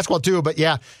college basketball too. But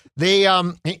yeah, they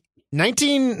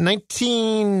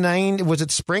 1990, was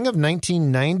it spring of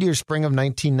 1990 or spring of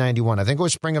 1991? I think it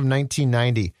was spring of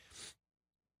 1990.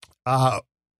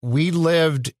 We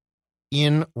lived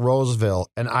in Roseville,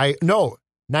 and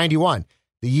 91.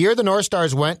 The year the North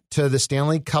Stars went to the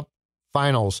Stanley Cup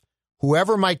Finals,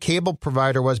 whoever my cable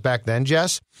provider was back then,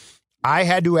 Jess, I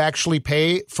had to actually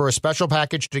pay for a special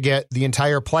package to get the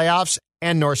entire playoffs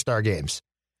and North Star games.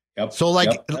 Yep. So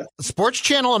Sports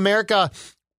Channel America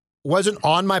wasn't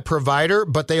on my provider,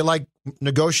 but they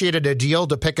negotiated a deal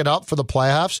to pick it up for the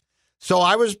playoffs. So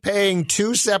I was paying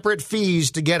two separate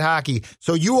fees to get hockey.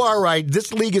 So you are right.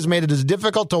 This league has made it as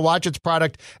difficult to watch its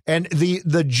product. And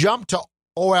the jump to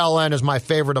OLN is my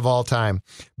favorite of all time.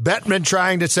 Bettman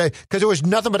trying to say, because it was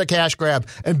nothing but a cash grab,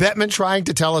 and Bettman trying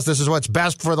to tell us this is what's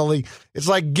best for the league. It's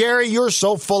like, Gary, you're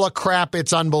so full of crap,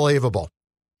 it's unbelievable.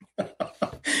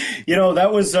 That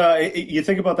was, you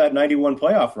think about that 91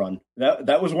 playoff run.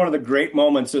 That was one of the great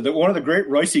moments, one of the great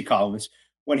Royce columns,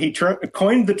 when he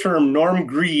coined the term Norm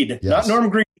Greed. Yes. Not Norm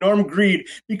Greed, Norm Greed,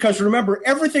 because remember,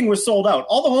 everything was sold out.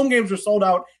 All the home games were sold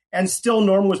out. And still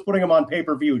Norm was putting them on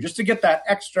pay-per-view just to get that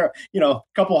extra,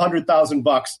 couple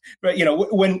 $100,000. But,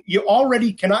 when you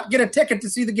already cannot get a ticket to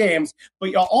see the games,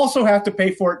 but you also have to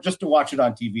pay for it just to watch it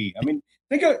on TV. I mean,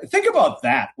 think about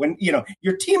that. When,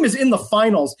 your team is in the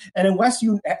finals, and unless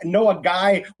you know a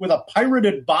guy with a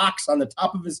pirated box on the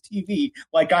top of his TV,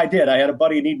 like I did, I had a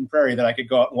buddy in Eden Prairie that I could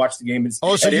go out and watch the game.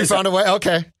 So you found a way?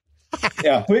 Okay.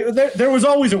 Yeah, there was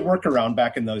always a workaround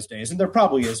back in those days, and there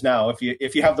probably is now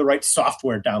if you have the right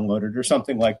software downloaded or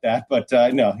something like that. But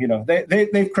no,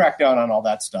 they've cracked down on all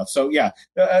that stuff. So yeah,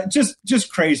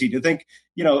 just crazy to think,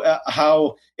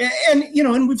 how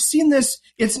and we've seen this.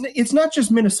 It's not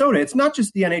just Minnesota. It's not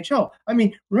just the NHL. I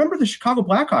mean, remember the Chicago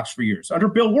Blackhawks for years under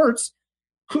Bill Wirtz?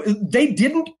 They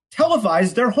didn't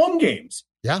televise their home games.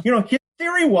 Yeah. His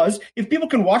theory was if people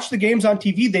can watch the games on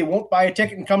TV, they won't buy a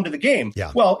ticket and come to the game.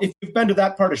 Yeah. Well, if you've been to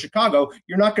that part of Chicago,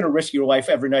 you're not going to risk your life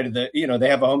every night of they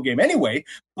have a home game anyway.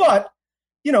 But,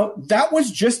 that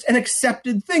was just an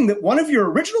accepted thing that one of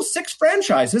your original 6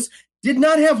 franchises did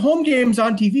not have home games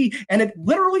on TV. And it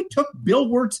literally took Bill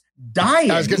Wirtz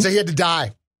dying. I was going to say he had to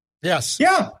die. Yes.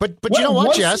 Yeah. But you know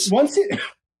what, Jess?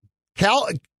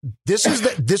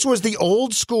 This was the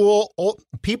old school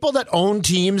people that own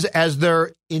teams as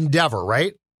their endeavor,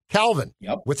 right? Calvin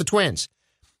with the Twins.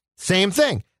 Same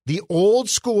thing. The old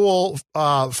school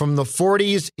from the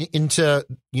 40s into,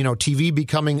 TV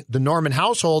becoming the norm in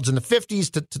households in the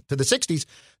 50s to the 60s.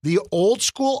 The old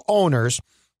school owners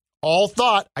all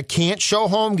thought, I can't show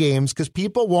home games because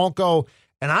people won't go.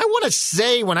 And I want to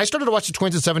say when I started to watch the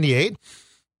Twins in 78,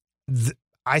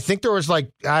 I think there was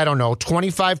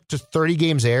 25 to 30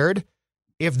 games aired.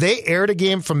 if they aired a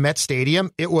game from Met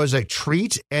Stadium, it was a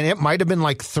treat, and it might have been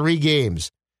like 3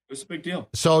 games. It was a big deal.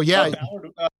 So, yeah.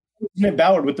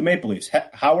 Ballard with the Maple Leafs.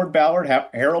 Howard Ballard,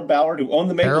 Harold Ballard, who owned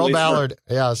the Maple Leafs. Harold Ballard,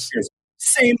 yes.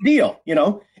 Same deal,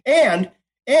 And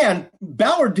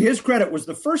Ballard, to his credit, was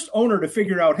the first owner to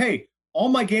figure out, hey, all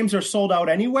my games are sold out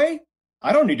anyway.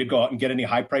 I don't need to go out and get any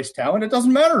high-priced talent. It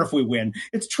doesn't matter if we win.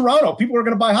 It's Toronto. People are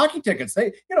going to buy hockey tickets.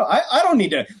 I don't need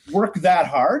to work that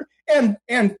hard. And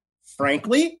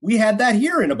frankly, we had that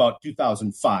here in about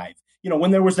 2005.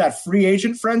 When there was that free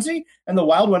agent frenzy and the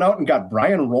Wild went out and got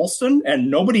Brian Rolston and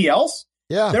nobody else.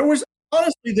 Yeah. There was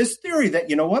honestly this theory that,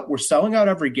 we're selling out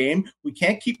every game. We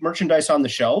can't keep merchandise on the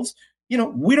shelves.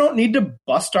 We don't need to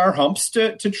bust our humps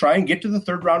to try and get to the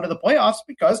third round of the playoffs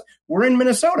because we're in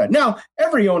Minnesota. Now,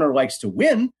 every owner likes to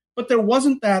win, but there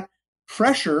wasn't that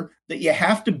pressure that you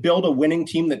have to build a winning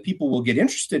team that people will get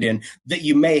interested in that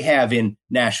you may have in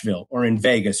Nashville or in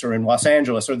Vegas or in Los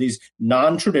Angeles or these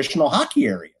non-traditional hockey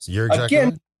areas. You're exactly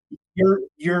Again, right.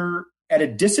 You're at a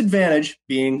disadvantage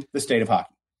being the state of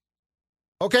hockey.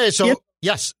 Okay, so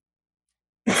yes.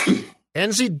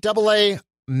 NCAA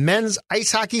Men's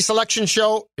Ice Hockey Selection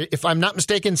Show, if I'm not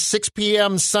mistaken, 6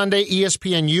 p.m. Sunday,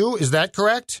 ESPNU. Is that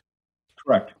correct?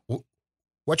 Correct.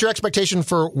 What's your expectation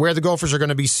for where the Gophers are going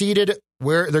to be seated,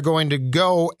 where they're going to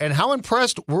go, and how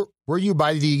impressed were you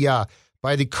by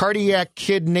the cardiac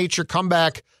kid nature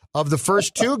comeback of the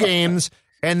first 2 games,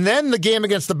 and then the game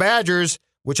against the Badgers,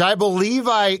 which I believe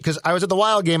because I was at the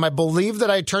Wild game, I believe that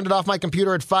I turned it off my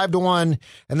computer at 5-1,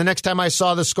 and the next time I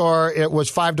saw the score, it was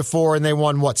 5-4, and they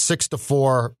won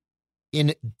 6-4.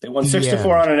 They won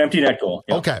 6-4 on an empty net goal.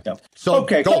 Yep. Okay. Yep. So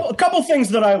a couple things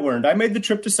that I learned. I made the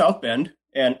trip to South Bend,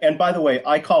 and by the way,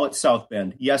 I call it South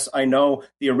Bend. Yes, I know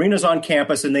the arena's on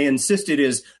campus, and they insist it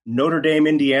is Notre Dame,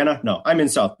 Indiana. No, I'm in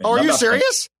South Bend. Oh, are you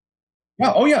serious?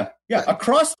 Yeah. Oh, yeah. Yeah.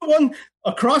 Across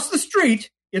the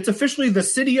street, it's officially the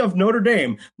city of Notre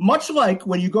Dame, much like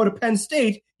when you go to Penn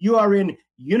State, you are in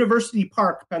University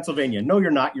Park, Pennsylvania. No,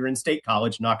 you're not. You're in State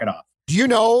College. Knock it off. Do you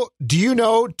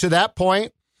know to that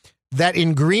point that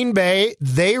in Green Bay,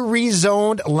 they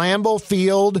rezoned Lambeau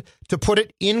Field to put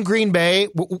it in Green Bay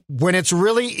when it's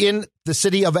really in the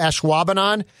city of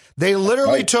Ashwaubenon? They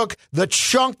literally took the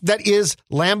chunk that is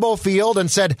Lambeau Field and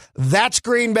said, that's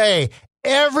Green Bay.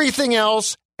 Everything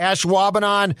else,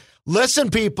 Ashwaubenon. Listen,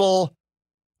 people.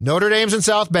 Notre Dame's in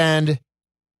South Bend,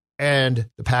 and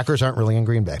the Packers aren't really in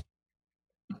Green Bay.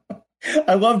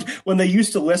 I loved when they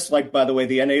used to list, by the way,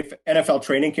 the NFL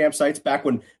training camp sites back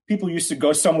when people used to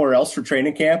go somewhere else for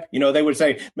training camp. They would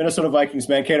say Minnesota Vikings,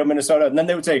 Mankato, Minnesota, and then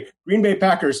they would say Green Bay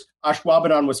Packers,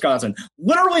 Ashwaubenon, Wisconsin,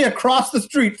 literally across the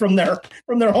street from their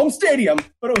home stadium.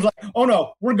 But it was like, oh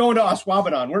no, we're going to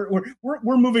Ashwaubenon.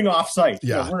 We're moving off site.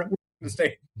 Yeah, we're going to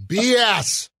stay.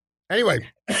 BS. Anyway,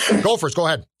 Gophers, go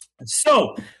ahead.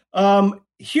 So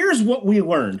here's what we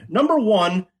learned. Number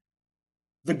one,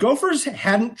 the Gophers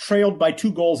hadn't trailed by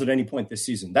 2 goals at any point this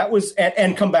season. That was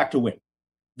and come back to win.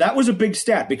 That was a big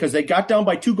stat because they got down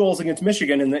by 2 goals against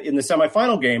Michigan in the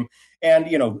semifinal game. And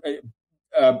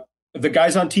the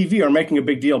guys on TV are making a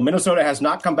big deal. Minnesota has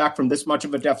not come back from this much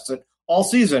of a deficit all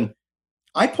season.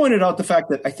 I pointed out the fact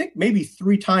that I think maybe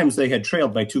 3 times they had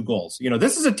trailed by 2 goals.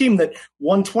 This is a team that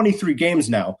won 23 games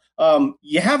now.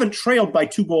 You haven't trailed by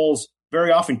 2 goals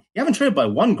very often. You haven't trailed by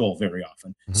 1 goal very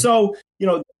often. Mm-hmm. So,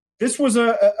 this was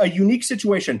a unique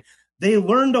situation. They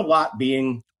learned a lot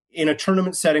being in a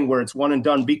tournament setting where it's one and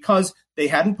done because they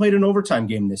hadn't played an overtime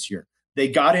game this year. They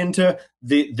got into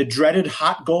the dreaded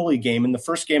hot goalie game in the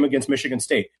first game against Michigan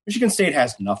State. Michigan State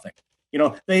has nothing.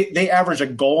 They average a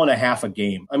goal and a half a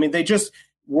game. I mean, they just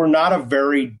were not a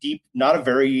very deep, not a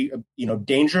very,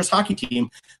 dangerous hockey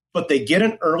team, but they get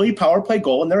an early power play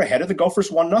goal and they're ahead of the Gophers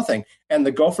 1-0. And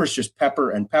the Gophers just pepper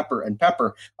and pepper and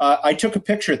pepper. I took a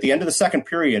picture at the end of the second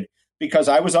period because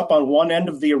I was up on one end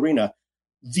of the arena.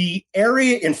 The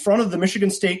area in front of the Michigan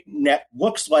State net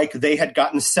looks like they had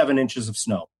gotten 7 inches of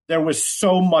snow. There was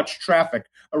so much traffic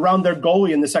around their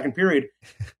goalie in the second period,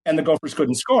 and the Gophers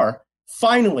couldn't score.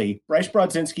 Finally, Bryce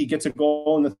Brodzinski gets a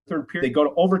goal in the third period. They go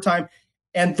to overtime.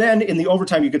 And then in the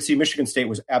overtime, you could see Michigan State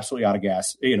was absolutely out of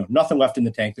gas. Nothing left in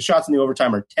the tank. The shots in the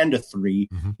overtime are 10-3.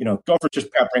 Mm-hmm. Gophers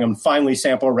just peppering them. Finally,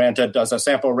 Sampo Ranta does a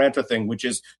Sampo Ranta thing, which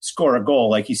is score a goal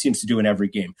like he seems to do in every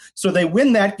game. So they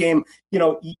win that game.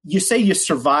 You say you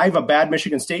survive a bad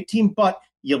Michigan State team, but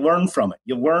you learn from it.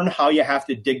 You learn how you have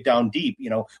to dig down deep.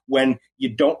 When you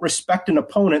don't respect an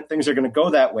opponent, things are going to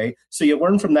go that way. So you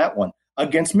learn from that one.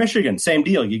 Against Michigan, same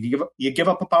deal. You give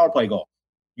up a power play goal.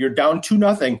 You're down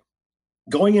 2-0.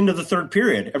 Going into the third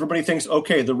period, everybody thinks,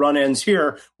 okay, the run ends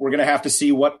here. We're going to have to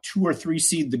see what 2 or 3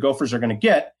 seed the Gophers are going to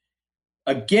get.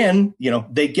 again,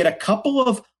 they get a couple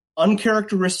of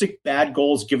uncharacteristic bad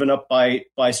goals given up by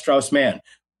Strauss-Mann.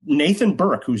 Nathan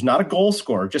Burke, who's not a goal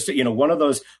scorer, just one of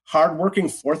those hardworking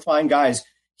fourth line guys,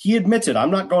 he admits it.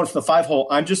 I'm not going for the 5-hole.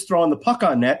 I'm just throwing the puck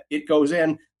on net. It goes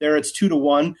in. There it's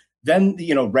 2-1. Then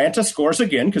Ranta scores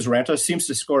again, because Ranta seems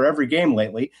to score every game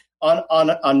lately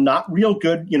on not real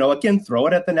good. Again, throw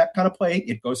it at the net kind of play.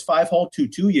 It goes 5-hole,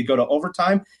 2-2. You go to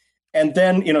overtime, and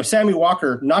then Sammy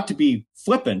Walker, not to be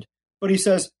flippant, but he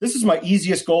says, this is my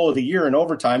easiest goal of the year in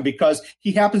overtime because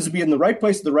he happens to be in the right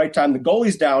place at the right time. The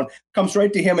goalie's down, comes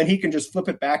right to him, and he can just flip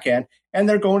it backhand, and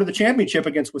they're going to the championship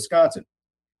against Wisconsin.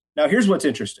 Now, here's what's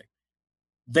interesting.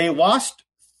 They lost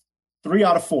 3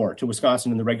 out of 4 to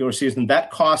Wisconsin in the regular season.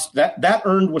 That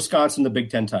earned Wisconsin the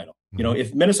Big Ten title.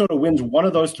 If Minnesota wins one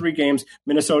of those 3 games,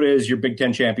 Minnesota is your Big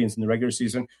Ten champions in the regular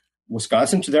season.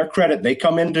 Wisconsin, to their credit, they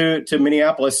come into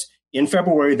Minneapolis in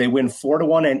February. They win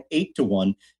 4-1 and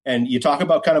 8-1. And you talk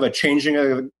about kind of a changing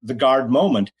of the guard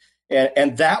moment.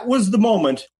 And that was the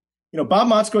moment. Bob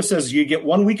Motzko says you get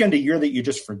one weekend a year that you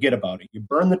just forget about it. You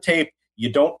burn the tape. You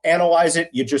don't analyze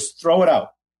it. You just throw it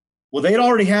out. Well, they had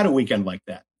already had a weekend like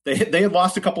that. They had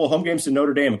lost a couple of home games to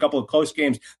Notre Dame, a couple of close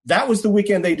games. That was the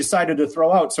weekend they decided to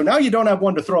throw out. So now you don't have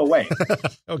one to throw away.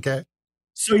 Okay.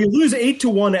 So you lose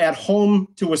 8-1 at home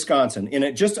to Wisconsin in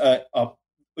it just the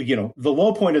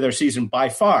low point of their season by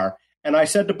far. And I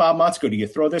said to Bob Motzko, do you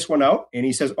throw this one out? And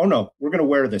he says, oh, no, we're going to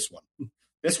wear this one.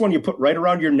 This one you put right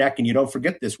around your neck and you don't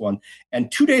forget this one.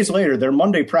 And 2 days later, their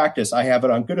Monday practice, I have it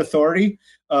on good authority.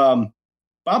 Bob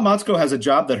Motzko has a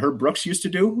job that Herb Brooks used to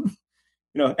do.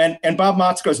 And Bob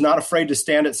Motzko is not afraid to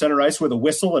stand at center ice with a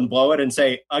whistle and blow it and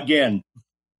say, again.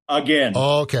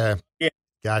 Okay. Yeah.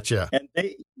 Gotcha. And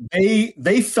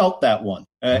they felt that one.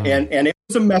 And it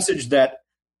was a message that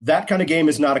kind of game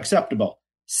is not acceptable.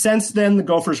 Since then, the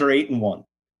Gophers are 8-1.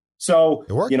 So,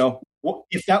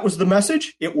 if that was the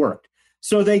message, it worked.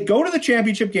 So they go to the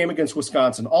championship game against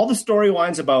Wisconsin. All the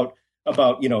storylines about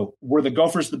were the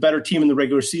Gophers the better team in the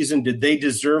regular season? Did they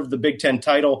deserve the Big Ten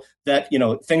title? That,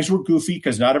 things were goofy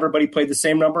because not everybody played the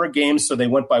same number of games. So they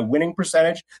went by winning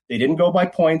percentage. They didn't go by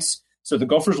points. So the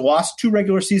Gophers lost 2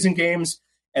 regular season games,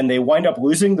 and they wind up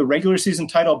losing the regular season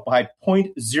title by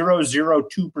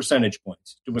 0.002 percentage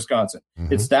points to Wisconsin.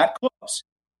 Mm-hmm. It's that close.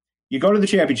 You go to the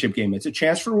championship game. It's a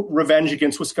chance for revenge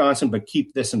against Wisconsin, but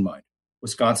keep this in mind.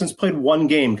 Wisconsin's played 1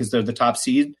 game because they're the top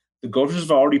seed. The Gophers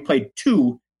have already played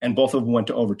 2, and both of them went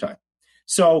to overtime.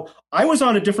 So I was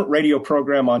on a different radio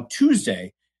program on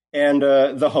Tuesday, and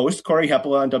the host, Corey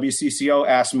Heppela on WCCO,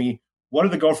 asked me, what do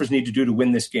the Gophers need to do to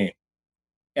win this game?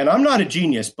 And I'm not a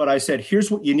genius, but I said, here's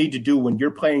what you need to do when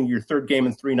you're playing your 3rd game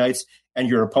in 3 nights and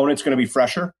your opponent's going to be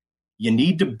fresher. You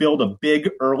need to build a big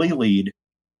early lead,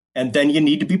 and then you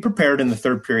need to be prepared in the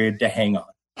 3rd period to hang on.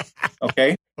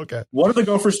 Okay? Okay. What do the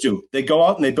Gophers do? They go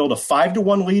out and they build a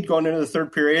 5-1 lead going into the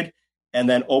 3rd period, and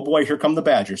then, oh boy, here come the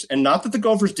Badgers. And not that the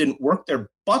Gophers didn't work their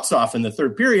butts off in the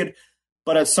 3rd period,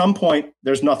 but at some point,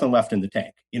 there's nothing left in the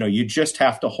tank. You just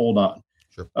have to hold on.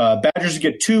 Sure. Badgers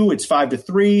get 2. It's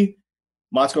 5-3.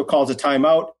 Motzko calls a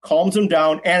timeout, calms him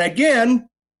down. And again,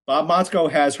 Bob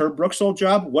Motzko has Herb Brooks' old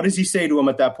job. What does he say to him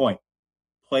at that point?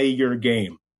 Play your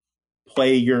game.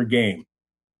 Play your game.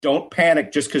 Don't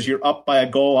panic just because you're up by a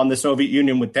goal on the Soviet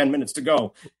Union with 10 minutes to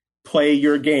go. Play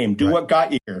your game. Do what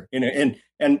got you here.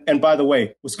 And by the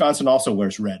way, Wisconsin also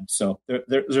wears red. So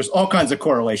there's all kinds of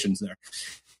correlations there.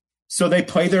 So they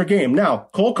play their game. Now,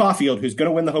 Cole Caulfield, who's going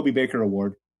to win the Hobie Baker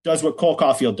Award, does what Cole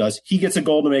Caulfield does. He gets a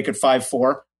goal to make it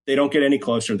 5-4. They don't get any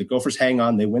closer. The Gophers hang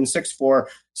on. They win 6-4.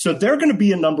 So they're going to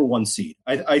be a number 1 seed.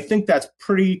 I think that's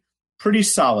pretty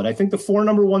solid. I think the 4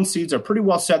 number 1 seeds are pretty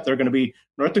well set. They're going to be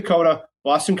North Dakota,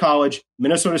 Boston College,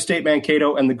 Minnesota State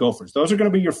Mankato, and the Gophers. Those are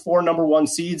going to be your 4 number 1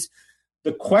 seeds.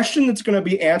 The question that's going to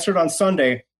be answered on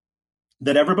Sunday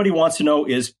that everybody wants to know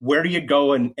is where do you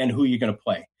go and who you're going to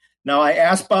play? Now, I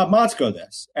asked Bob Motzko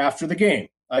this after the game.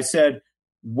 I said,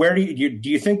 where do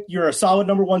you think you're a solid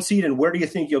number 1 seed, and where do you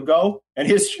think you'll go? And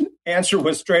his answer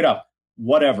was straight up,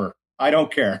 whatever. I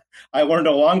don't care. I learned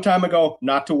a long time ago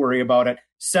not to worry about it.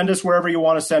 Send us wherever you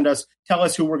want to send us. Tell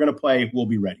us who we're going to play. We'll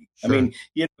be ready. Sure. I mean,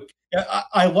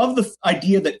 I love the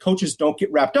idea that coaches don't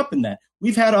get wrapped up in that.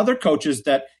 We've had other coaches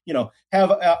that,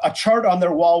 have a chart on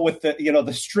their wall with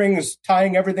the strings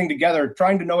tying everything together,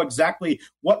 trying to know exactly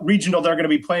what regional they're going to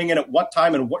be playing in at what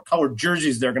time and what color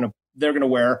jerseys they're going to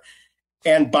wear.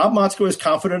 And Bob Motzko is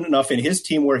confident enough in his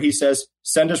team where he says,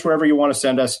 send us wherever you want to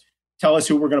send us. Tell us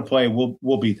who we're going to play.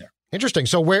 We'll be there. Interesting.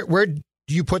 So where do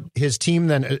you put his team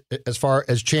then as far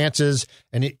as chances?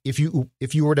 And if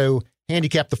you were to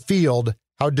handicap the field,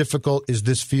 how difficult is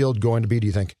this field going to be, do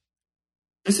you think?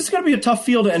 This is going to be a tough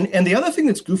field. And the other thing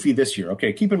that's goofy this year,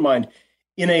 okay, keep in mind,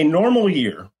 in a normal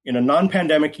year, in a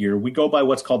non-pandemic year, we go by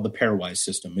what's called the pairwise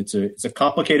system. It's a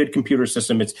complicated computer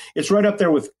system. It's right up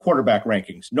there with quarterback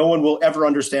rankings. No one will ever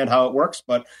understand how it works,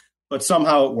 but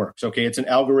somehow it works. Okay, it's an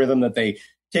algorithm that they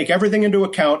take everything into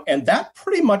account, and that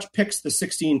pretty much picks the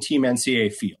 16-team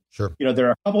NCAA field. Sure. You know, there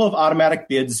are a couple of automatic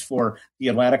bids for the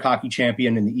Atlantic Hockey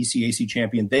Champion and the ECAC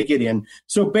Champion. They get in.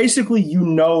 So basically, you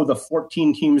know the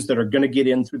 14 teams that are going to get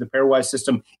in through the pairwise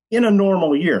system in a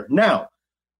normal year. Now,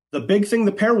 the big thing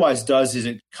the pairwise does is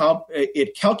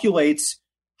it calculates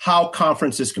how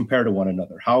conferences compare to one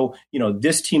another, how, you know,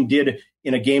 this team did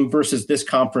in a game versus this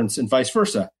conference and vice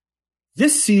versa.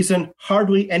 This season,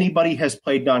 hardly anybody has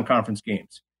played non-conference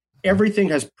games. Everything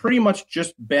has pretty much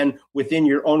just been within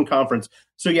your own conference.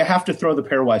 So you have to throw the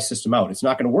pairwise system out. It's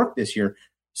not going to work this year.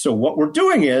 So what we're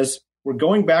doing is we're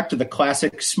going back to the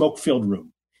classic smoke-filled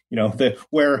room. You know,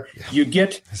 where you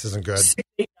get this isn't good. 6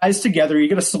 guys together, you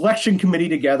get a selection committee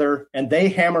together, and they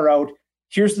hammer out,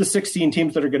 here's the 16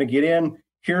 teams that are going to get in.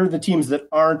 Here are the teams that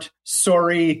aren't.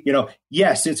 Sorry. You know,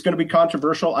 yes, it's going to be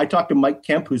controversial. I talked to Mike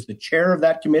Kemp, who's the chair of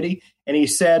that committee, and he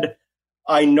said,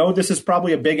 I know this is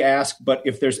probably a big ask, but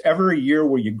if there's ever a year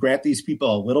where you grant these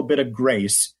people a little bit of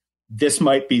grace, this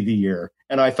might be the year.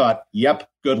 And I thought, yep,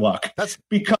 good luck. That's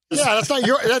not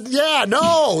your.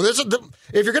 No.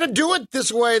 If you're going to do it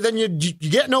this way, then you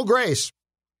get no grace.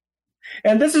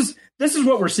 And this is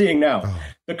what we're seeing now. Oh.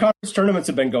 The conference tournaments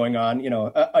have been going on. You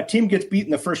know, a team gets beat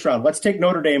in the first round. Let's take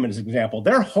Notre Dame as an example.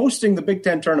 They're hosting the Big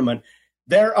Ten tournament.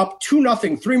 They're up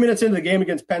 2-0, 3 minutes into the game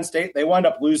against Penn State. They wind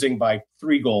up losing by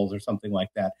 3 goals or something like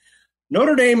that.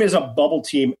 Notre Dame is a bubble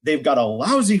team. They've got a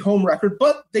lousy home record,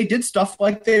 but they did stuff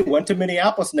like they went to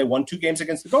Minneapolis and they won 2 games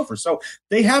against the Gophers. So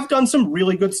they have done some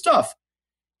really good stuff.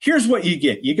 Here's what you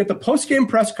get. You get the post-game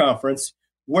press conference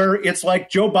where it's like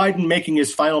Joe Biden making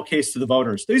his final case to the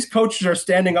voters. These coaches are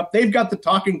standing up. They've got the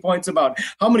talking points about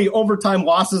how many overtime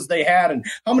losses they had and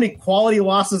how many quality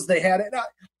losses they had. And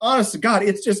honest to God,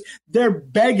 it's just they're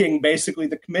begging basically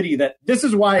the committee that this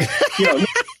is why, you know,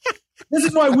 this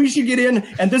is why we should get in,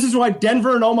 and this is why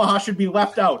Denver and Omaha should be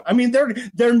left out. I mean,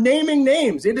 they're naming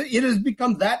names. It has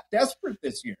become that desperate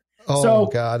this year. Oh, so,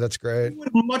 God, that's great. I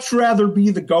would much rather be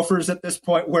the Gophers at this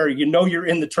point where you know you're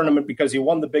in the tournament because you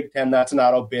won the Big Ten. That's an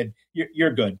auto bid.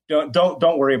 You're good.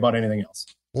 Don't worry about anything else.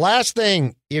 Last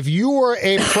thing, if you were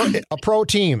a pro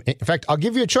team, in fact, I'll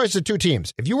give you a choice of 2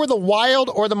 teams. If you were the Wild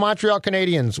or the Montreal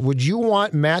Canadiens, would you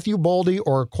want Matthew Boldy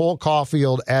or Cole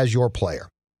Caulfield as your player?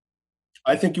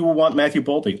 I think you will want Matthew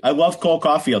Boldy. I love Cole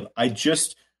Caulfield.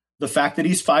 The fact that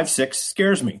he's 5'6"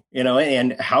 scares me, you know,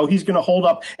 and how he's going to hold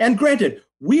up. And granted,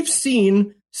 we've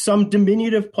seen some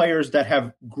diminutive players that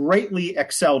have greatly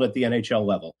excelled at the NHL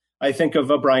level. I think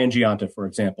of Brian Giunta, for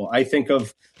example. I think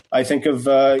of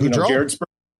Jared Spurgeon.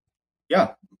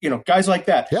 Yeah, you know, guys like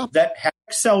that that have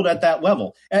excelled at that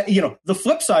level. You know, the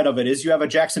flip side of it is you have a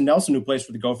Jackson Nelson who plays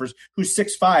for the Gophers who's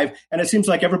 6'5", and it seems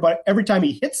like every time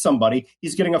he hits somebody,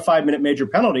 he's getting a 5-minute major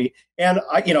penalty. And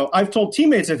I've told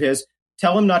teammates of his,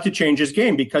 tell him not to change his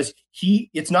game because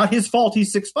it's not his fault.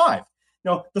 He's 6'5".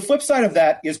 Now, the flip side of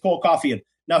that is Cole Caulfield.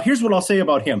 Now, here's what I'll say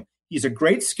about him. He's a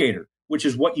great skater, which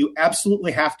is what you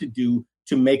absolutely have to do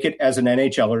to make it as an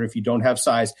NHLer if you don't have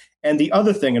size. And the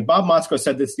other thing, and Bob Motzko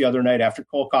said this the other night after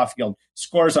Cole Caulfield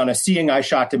scores on a seeing eye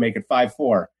shot to make it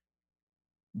 5-4.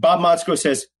 Bob Motzko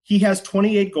says he has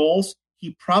 28 goals.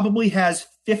 He probably has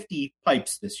 50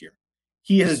 pipes this year.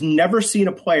 He has never seen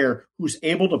a player who's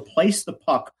able to place the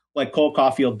puck like Cole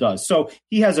Caulfield does. So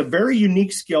he has a very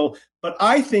unique skill, but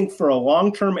I think for a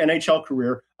long-term NHL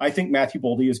career, I think Matthew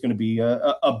Boldy is going to be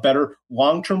a better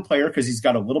long-term player because he's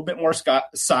got a little bit more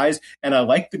size, and I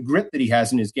like the grit that he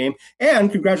has in his game.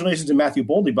 And congratulations to Matthew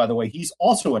Boldy, by the way. He's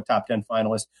also a top 10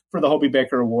 finalist for the Hobey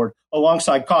Baker Award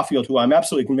alongside Caulfield, who I'm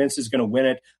absolutely convinced is going to win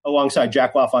it, alongside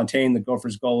Jack LaFontaine, the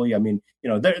Gophers goalie. I mean, you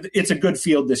know, it's a good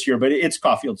field this year, but it's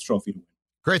Caulfield's trophy to win.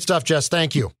 Great stuff, Jess.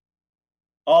 Thank you.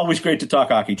 Always great to talk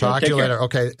hockey. Talk to you later.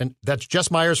 Okay, and that's Jess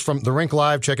Myers from The Rink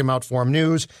Live. Check him out, Forum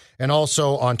News. And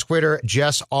also on Twitter,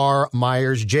 Jess R.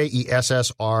 Myers,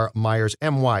 JESSR Myers,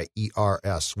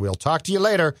 MYERS. We'll talk to you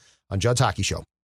later on Judd's Hockey Show.